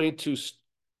are going to,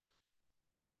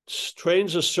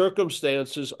 strange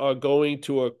circumstances are going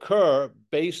to occur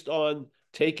based on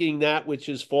taking that which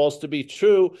is false to be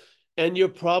true, and you're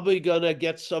probably going to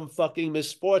get some fucking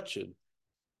misfortune.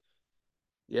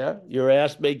 Yeah, your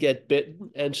ass may get bitten,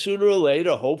 and sooner or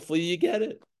later, hopefully you get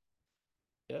it.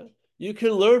 Yeah, you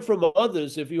can learn from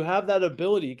others. If you have that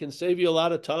ability, it can save you a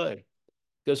lot of time,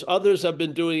 because others have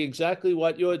been doing exactly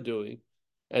what you're doing,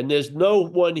 and there's no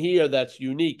one here that's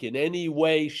unique in any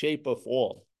way, shape, or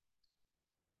form.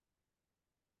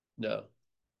 No.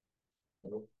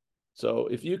 So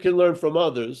if you can learn from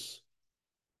others,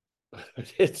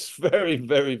 it's very,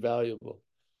 very valuable.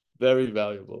 Very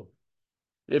valuable.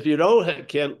 If you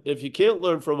can't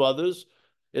learn from others,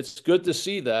 it's good to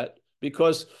see that,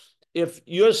 because if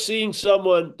you're seeing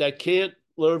someone that can't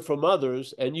learn from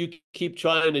others and you keep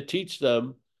trying to teach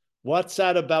them, what's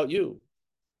that about you?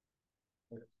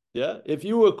 Yeah. If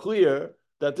you were clear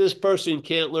that this person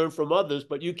can't learn from others,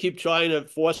 but you keep trying to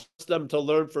force them to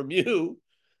learn from you,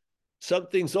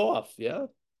 something's off. Yeah.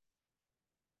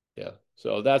 Yeah.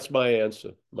 So that's my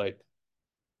answer, Mike.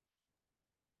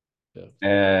 Yeah.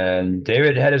 And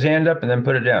David had his hand up and then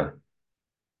put it down.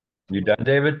 You done,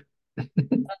 David?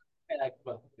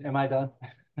 Am I done?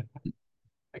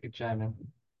 I could chime in.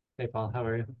 Hey, Paul, how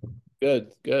are you?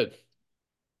 Good, good.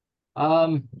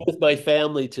 Um, With my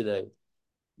family today.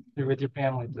 you're with your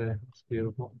family today. It's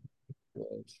beautiful.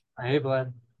 Yes. Hey,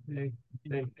 Vlad. Hey,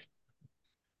 hey.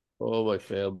 Oh, my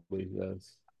family,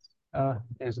 yes.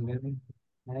 There's a movie.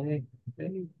 Hey,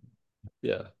 hey.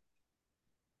 Yeah.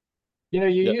 You know,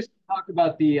 you Yeah. used to talk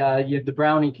about the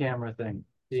brownie camera thing,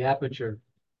 the aperture,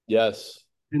 Yes.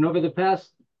 and over the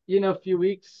past, few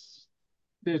weeks,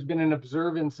 there's been an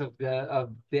observance of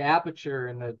the aperture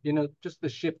and just the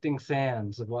shifting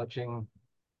sands of watching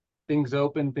things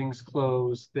open, things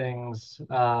close, things.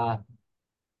 I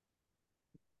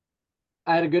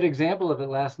had a good example of it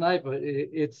last night, but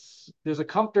there's a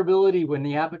comfortability when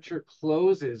the aperture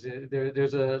closes.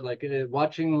 There's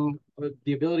watching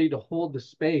the ability to hold the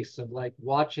space of like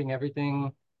watching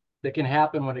everything that can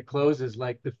happen when it closes,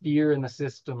 like the fear in the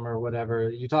system or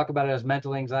whatever. You talk about it as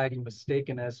mental anxiety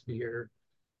mistaken as fear.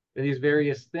 These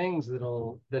various things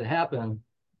that happen,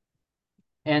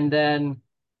 and then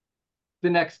the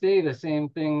next day the same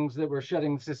things that were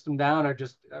shutting the system down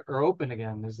are open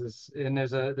again. There's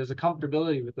a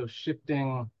comfortability with those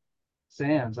shifting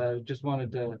sands. I just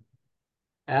wanted to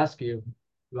ask you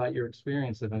about your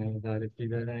experience of any of that, if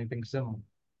you've had anything similar.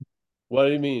 What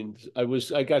do you mean?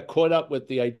 I got caught up with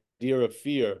the idea of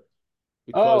fear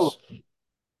Oh, because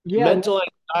yeah, no, mental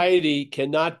anxiety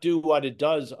cannot do what it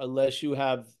does unless you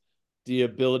have the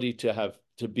ability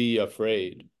to be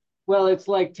afraid. well, it's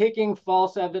like taking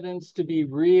false evidence to be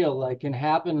real, like can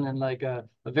happen in like a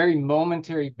very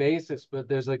momentary basis, but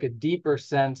there's like a deeper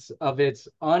sense of its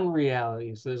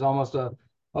unreality. So there's almost a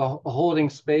holding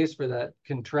space for that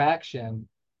contraction.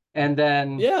 And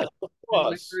then Yes, of later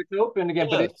course. it's open again,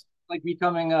 but it's Yes. like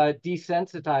becoming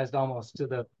desensitized almost to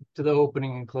the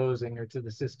opening and closing or to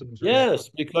the system's reaction. Yes,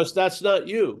 because that's not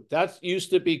you. That used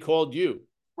to be called you.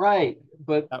 Right.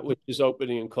 But That which is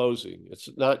opening and closing. It's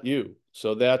not you.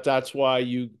 So that's why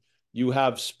you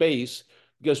have space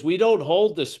because we don't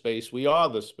hold the space. We are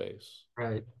the space.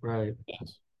 right, right.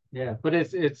 Yes. Yeah, but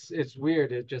it's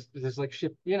weird. It just there's like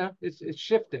shift, it's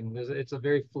shifting. It's a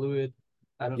very fluid.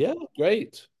 I don't. Yeah,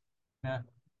 great. Yeah.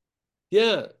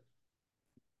 Yeah.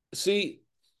 See,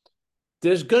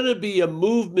 there's going to be a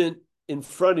movement in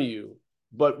front of you,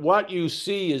 but what you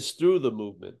see is through the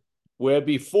movement, where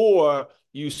before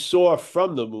you saw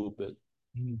from the movement,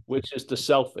 Mhm. which is the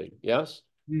selfing. Yes.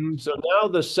 Mhm. So now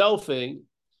the selfing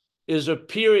is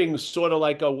appearing sort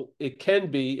of it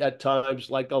can be at times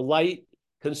like a light,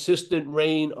 consistent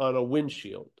rain on a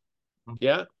windshield.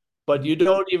 Yeah. But Mhm. you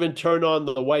don't even turn on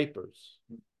the wipers.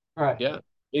 Right. Yeah.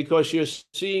 Because you're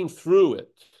seeing through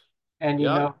it. And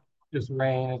Yeah. just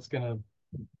rain. It's gonna.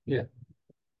 Yeah.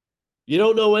 You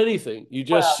don't know anything. You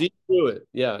just Well. see through it.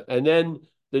 Yeah. And then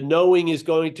the knowing is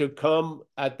going to come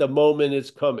at the moment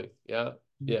it's coming. Yeah.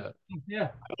 Yeah.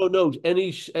 Yeah. I don't know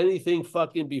anything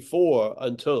fucking before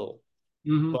until.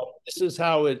 Hmm. But this is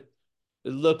how it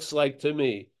looks like to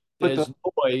me. But the. There's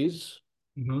noise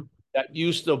Mhm. that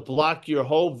used to block your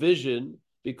whole vision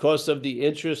because of the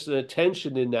interest and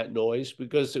attention in that noise,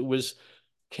 because it was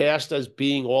cast as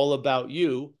being all about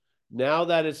you. Now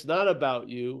that it's not about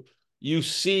you, you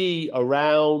see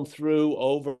around, through,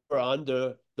 over,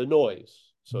 under the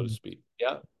noise, so to Mhm. speak.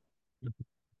 Yeah. You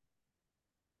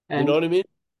know And what I mean?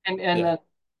 and Yeah. then,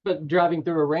 but driving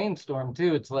through a rainstorm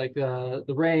too, it's like the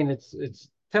rain. It's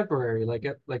temporary, like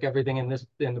everything in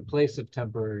the place of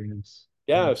temporariness.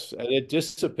 Yes. And it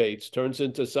dissipates, turns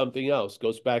into something else,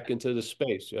 goes back into the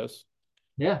space. Yes.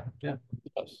 Yeah. Yeah.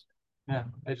 Yes. Yeah.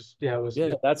 I just yeah.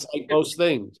 Yeah. That's like most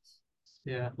things.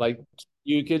 Yeah. Like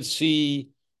you could see,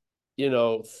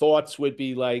 thoughts would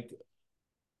be like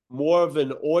more of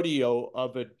an audio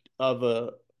of a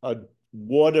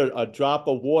a drop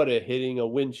of water hitting a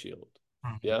windshield.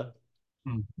 Yeah.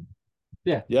 Mhm.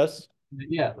 Yeah. Yes.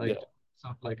 Yeah. Yeah.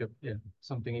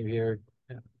 Something you hear.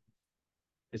 Yeah.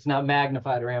 It's not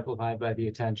magnified or amplified by the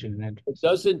attention and It interest.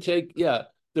 doesn't take. Yeah.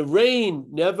 The rain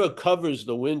never covers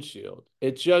the windshield.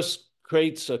 It just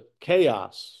creates a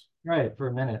chaos. Right, for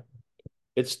a minute.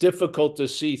 It's difficult to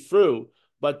see through,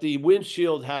 but the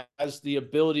windshield has the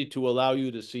ability to allow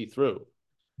you to see through.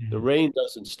 The Mhm. rain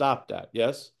doesn't stop that.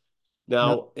 Yes. No,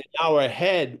 Now, in our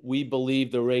head, we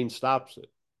believe the rain stops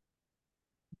it.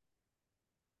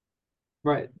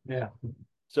 right. Yeah.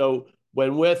 So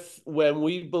when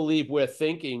we believe we're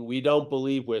thinking, we don't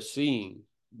believe we're seeing,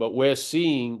 but we're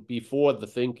seeing before the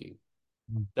thinking.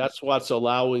 That's what's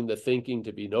allowing the thinking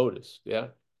to be noticed. Yeah.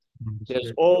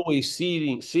 There's always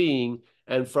seeing,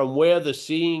 and from where the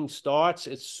seeing starts,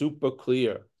 it's super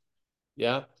clear.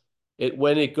 Yeah.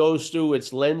 When it goes through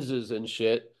its lenses and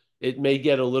shit, it may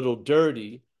get a little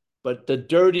dirty, but the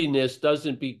dirtiness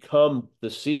doesn't become the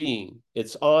seeing.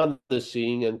 It's on the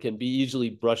seeing and can be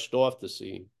easily brushed off the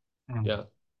seeing. Yeah.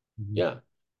 Yeah.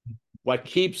 What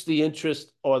keeps the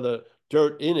interest or the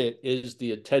dirt in it is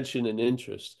the attention and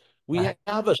interest. The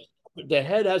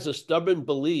head has a stubborn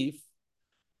belief.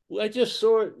 I just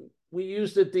saw it. We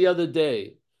used it the other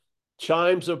day.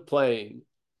 Chimes are playing,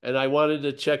 and I wanted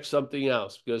to check something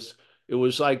else because it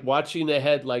was like watching the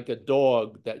head like a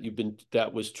dog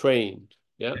that was trained.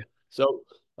 Yeah. So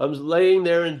I'm laying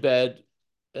there in bed,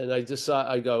 and I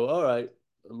go, all right,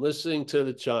 I'm listening to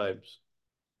the chimes.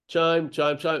 Chime,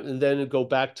 chime, chime, and then go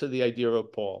back to the idea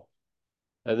of Paul.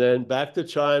 And then back to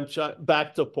chime, chime,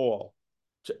 back to Paul.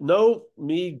 No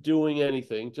me doing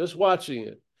anything, just watching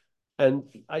it. And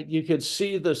you could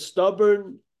see the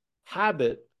stubborn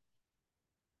habit.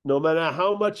 No matter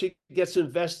how much it gets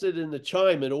invested in the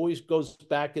chime, it always goes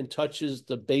back and touches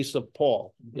the base of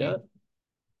Paul. Yeah.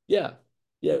 Yeah.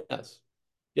 Yes.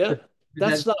 Yeah.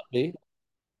 That's not me.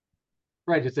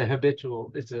 Right. It's a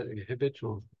habitual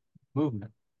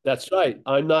movement. That's right.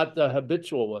 I'm not the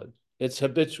habitual one. It's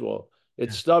habitual.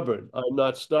 It's stubborn. I'm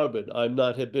not stubborn. I'm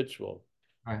not habitual.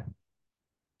 Right.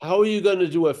 How are you going to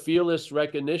do a fearless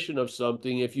recognition of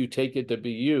something if you take it to be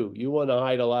you? You want to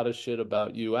hide a lot of shit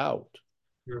about you out.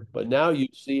 Sure. But now you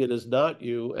see it as not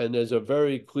you, and there's a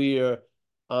very clear,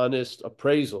 honest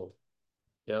appraisal.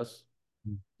 Yes?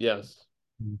 Yes.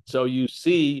 So you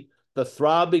see the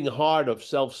throbbing heart of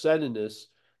self-centeredness,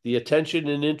 the attention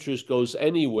and interest goes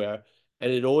anywhere,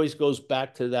 and it always goes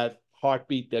back to that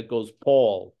heartbeat that goes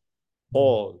Paul,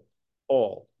 Paul,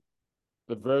 Paul.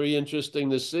 But very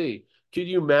interesting to see. Could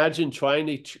you imagine trying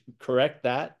to correct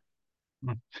that?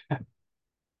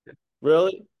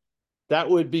 Really? That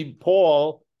would be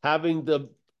Paul having the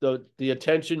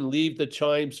attention leave the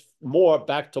chimes more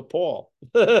back to Paul.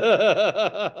 Paul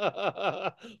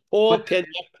But cannot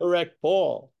correct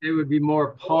Paul. it would be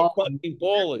more Paul Pauling. fucking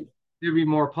Pauling. There'd be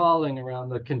more Pauling around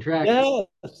the contraction.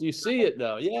 Yes, you see it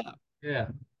now. Yeah. Yeah.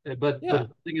 But Yeah.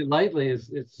 holding it lightly is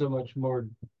it's so much more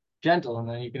gentle, and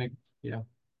then you can,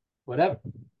 whatever,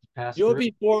 pass You're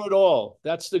through. before it all.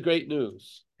 That's the great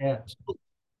news. Yeah.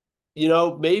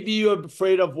 Maybe you're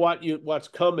afraid of what's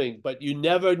coming, but you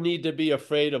never need to be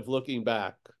afraid of looking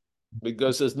back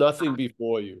because there's nothing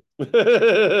before you.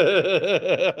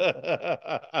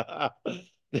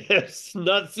 There's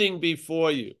nothing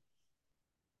before you.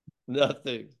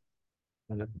 Nothing.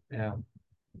 Yeah.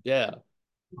 Yeah.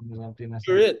 Emptiness.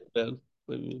 You're it, man.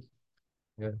 I mean,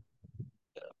 Yeah.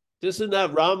 isn't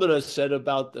that Ramana said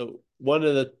about one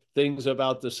of the things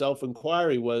about the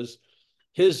self-inquiry was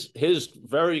his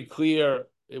very clear,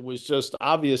 it was just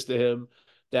obvious to him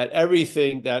that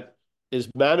everything that is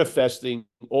manifesting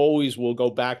always will go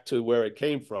back to where it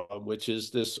came from, which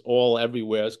is this all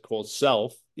everywhere is called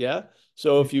self. Yeah.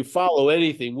 So if you follow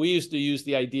anything, we used to use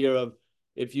the idea of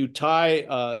if you tie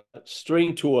a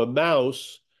string to a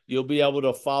mouse, you'll be able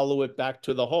to follow it back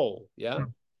to the hole. Yeah.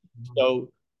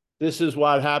 So this is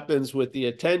what happens with the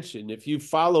attention. If you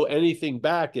follow anything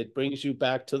back, it brings you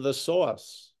back to the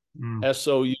source.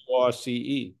 Source.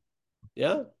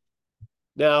 Yeah.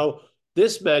 Now,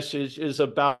 this message is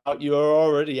about you're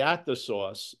already at the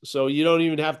source. So you don't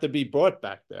even have to be brought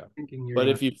back there. But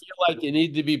if you feel like you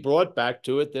need to be brought back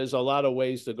to it, there's a lot of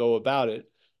ways to go about it.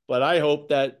 But I hope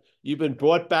that you've been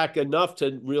brought back enough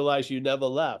to realize you never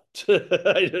left.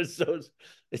 So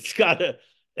it's gotta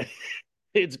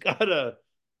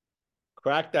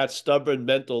crack that stubborn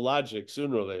mental logic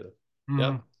sooner or later.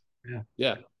 Yeah. Yeah.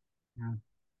 Yeah. Yeah.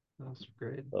 That's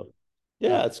great.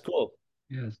 Yeah, it's cool.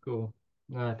 Yeah, it's cool.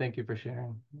 No, thank you for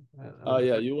sharing. Oh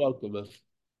yeah, you're welcome, man.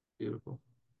 Beautiful.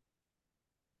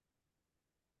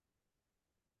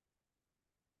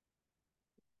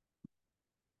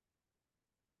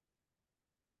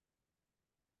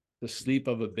 The sleep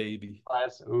of a baby.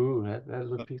 That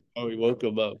looked peaceful. Oh, we woke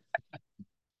him up.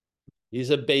 He's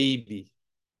a baby,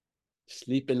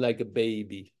 sleeping like a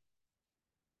baby.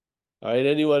 All right,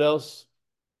 anyone else?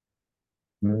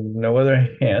 No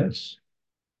other hands.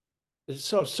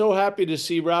 So happy to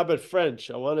see Robert French.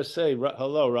 I want to say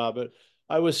hello, Robert.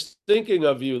 I was thinking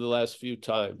of you the last few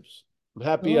times. I'm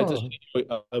happy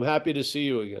I'm happy to see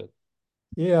you again.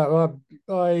 Yeah,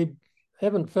 I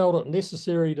haven't felt it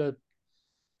necessary to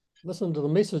listen to the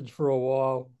message for a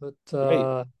while, but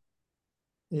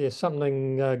yeah,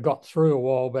 something got through a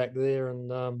while back there,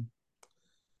 and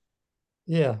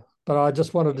yeah. But I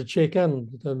just wanted to check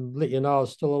in and let you know I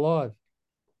was still alive.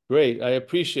 Great. I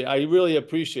really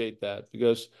appreciate that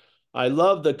because I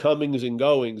love the comings and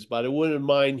goings, but I wouldn't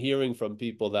mind hearing from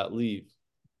people that leave.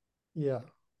 Yeah.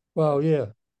 Well, yeah,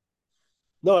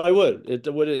 No, I would.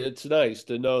 It's nice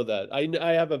to know that.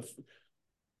 I have a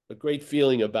great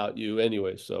feeling about you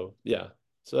anyway. So yeah.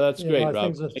 So that's yeah. great, No,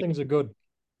 Rob. things are good.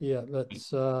 Yeah, that's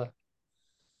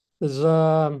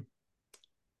there's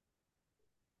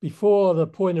before the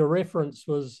point of reference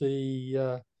was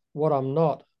the what I'm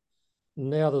not.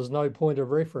 Now there's no point of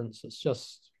reference. It's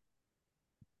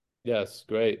Yes,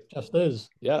 great. just is.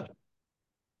 Yeah.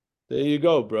 There you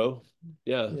go, bro.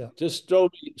 Yeah. Yeah. Just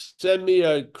send me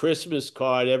a Christmas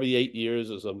card every 8 years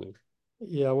or something.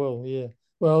 Yeah, well, yeah.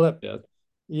 Well, Yeah.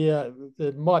 yeah,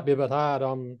 it might be a bit hard.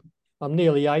 I'm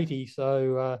nearly 80,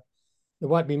 so there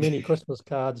won't be many Christmas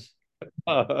cards.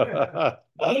 All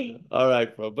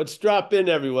right, bro. But drop in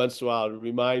every once in a while to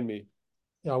remind me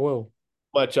I will.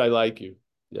 how much I like you.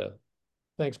 Yeah.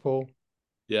 Thanks, Paul.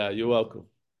 Yeah, you're welcome.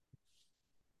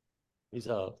 He's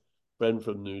a friend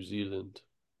from New Zealand.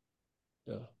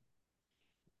 Yeah.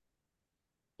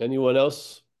 Anyone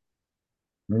else?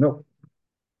 Nope.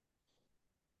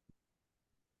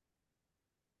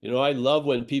 You know, I love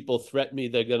when people threaten me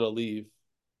they're gonna leave.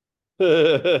 I'm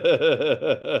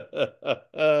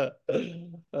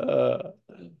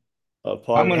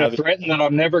Upon going to having threaten that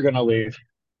I'm never going to leave.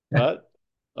 what?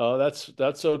 Oh,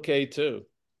 that's okay too.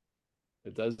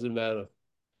 It doesn't matter.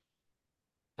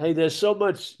 Hey, there's so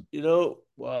much,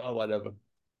 well, whatever.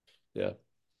 Yeah.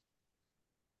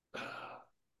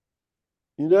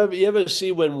 You ever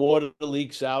see when water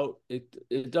leaks out?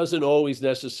 It doesn't always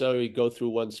necessarily go through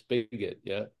one spigot,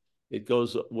 yeah. It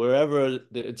goes wherever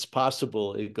it's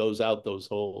possible, it goes out those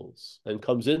holes and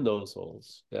comes in those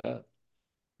holes. Yeah.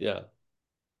 Yeah.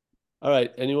 All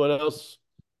right. Anyone else?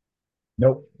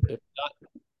 Nope.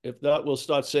 If not, we'll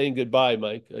start saying goodbye,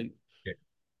 Mike. Okay.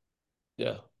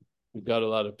 Yeah. We've got a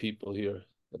lot of people here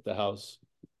at the house.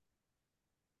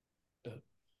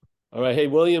 All right. Hey,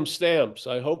 William Stamps,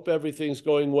 I hope everything's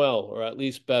going well, or at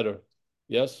least better.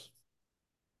 Yes?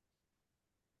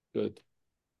 Good.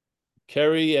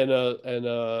 Kerry and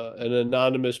an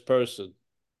anonymous person.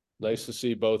 Nice to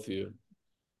see both of you.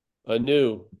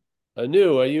 Anu.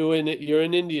 Anu, you're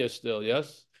in India still,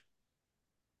 yes?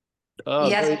 Oh,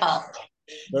 Yes, Paul.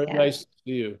 very Yeah. nice to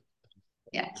see you.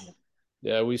 Yeah.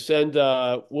 Yeah,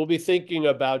 we'll be thinking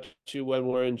about you when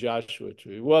we're in Joshua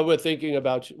Tree. Well, we're thinking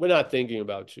about you. We're not thinking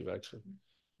about you, actually.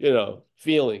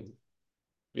 Feeling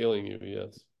you,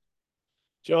 yes.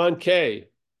 John K.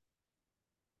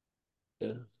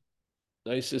 Yeah.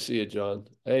 Nice to see you, John.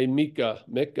 Hey, Mika,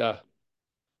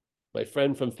 my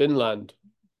friend from Finland.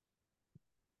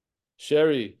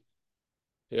 Sherry,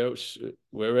 yeah,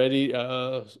 we're ready.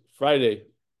 Friday.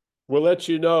 We'll let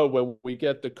you know when we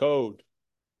get the code.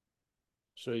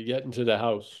 So you get into the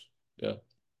house. Yeah.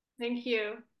 Thank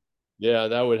you. Yeah,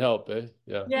 that would help, eh?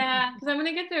 Yeah. Yeah, because I'm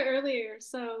gonna get there earlier.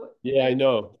 So Yeah, I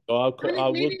know. So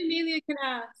maybe Amelia can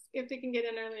ask if they can get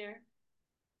in earlier.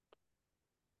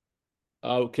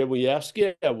 Can we ask?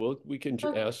 Yeah, we can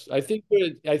ask. I think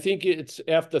it's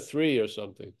after 3 or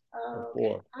something, or Oh, okay.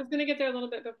 4. I was gonna get there a little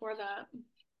bit before that,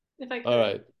 if I could. All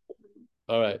right.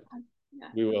 All right. Yeah.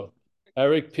 We will.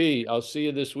 Eric P. I'll see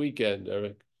you this weekend,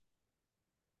 Eric.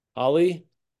 Holly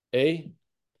A.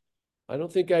 I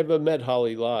don't think I ever met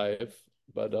Holly live,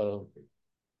 but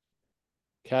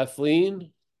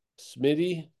Kathleen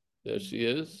Smitty, there she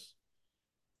is.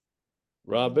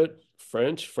 Robert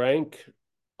Frank,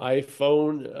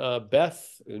 iPhone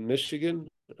Beth in Michigan,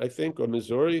 I think, or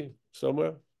Missouri,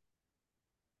 somewhere.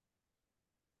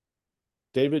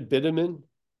 David Biderman,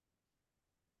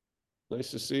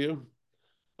 nice to see you.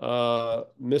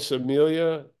 Miss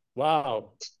Amelia,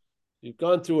 wow, you've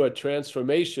gone through a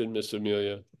transformation, Miss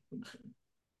Amelia.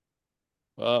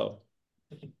 Wow,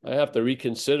 I have to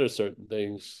reconsider certain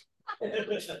things.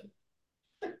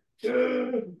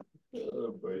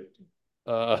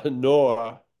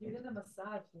 Nora.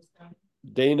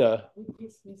 Dana.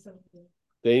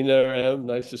 Dana M.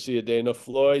 Nice to see you, Dana.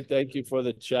 Floyd, thank you for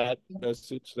the chat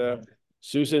message there.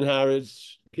 Susan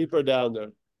Harris, keep her down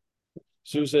there.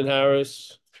 Susan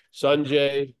Harris,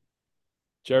 Sanjay,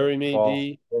 Jeremy Paul.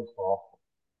 D. Thanks, Paul.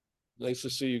 Nice to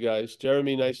see you guys.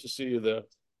 Jeremy, nice to see you there.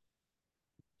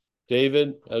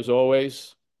 David, as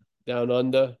always, down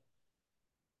under.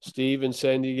 Steve in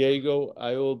San Diego.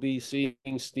 I will be seeing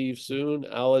Steve soon.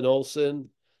 Alan Olson,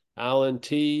 Alan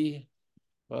T.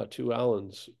 Wow, 2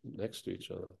 Allens next to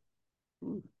each other.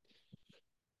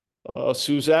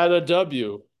 Susanna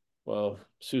W. Well,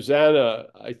 Susanna,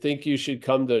 I think you should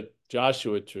come to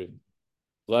Joshua Tree.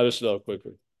 Let us know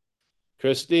quickly.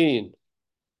 Christine,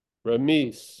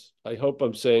 Ramis, I hope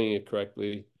I'm saying it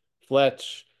correctly.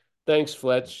 Fletch, thanks,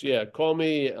 Fletch. Yeah, call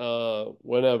me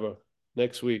whenever,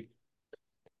 next week.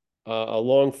 A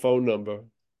long phone number.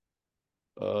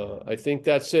 I think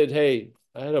that's it. Hey,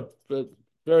 I had a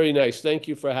very nice. Thank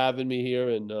you for having me here,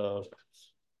 and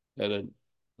I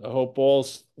hope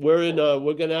we're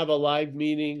gonna have a live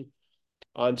meeting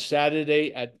on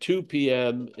Saturday at 2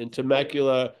 p.m. in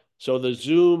Temecula. So the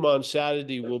Zoom on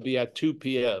Saturday will be at 2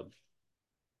 p.m.,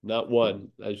 not 1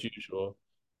 as usual.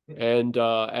 And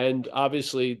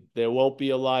obviously there won't be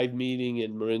a live meeting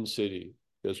in Marin City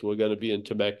because we're going to be in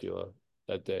Temecula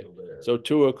that day. So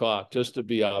 2 o'clock, just to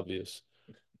be obvious.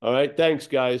 All right, thanks,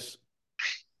 guys.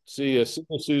 See you,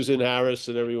 Susan Harris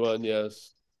and everyone.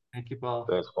 Yes. Thank you, Paul.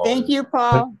 Thanks, Paul. Thank you,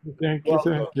 Paul. Thank you,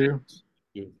 thank you.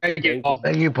 Thank you.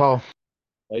 Thank you, Paul.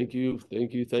 Thank you.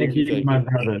 Thank you. Thank you, my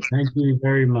brother. Thank you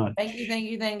very much. Thank you, thank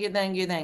you, thank you, thank you, thank you.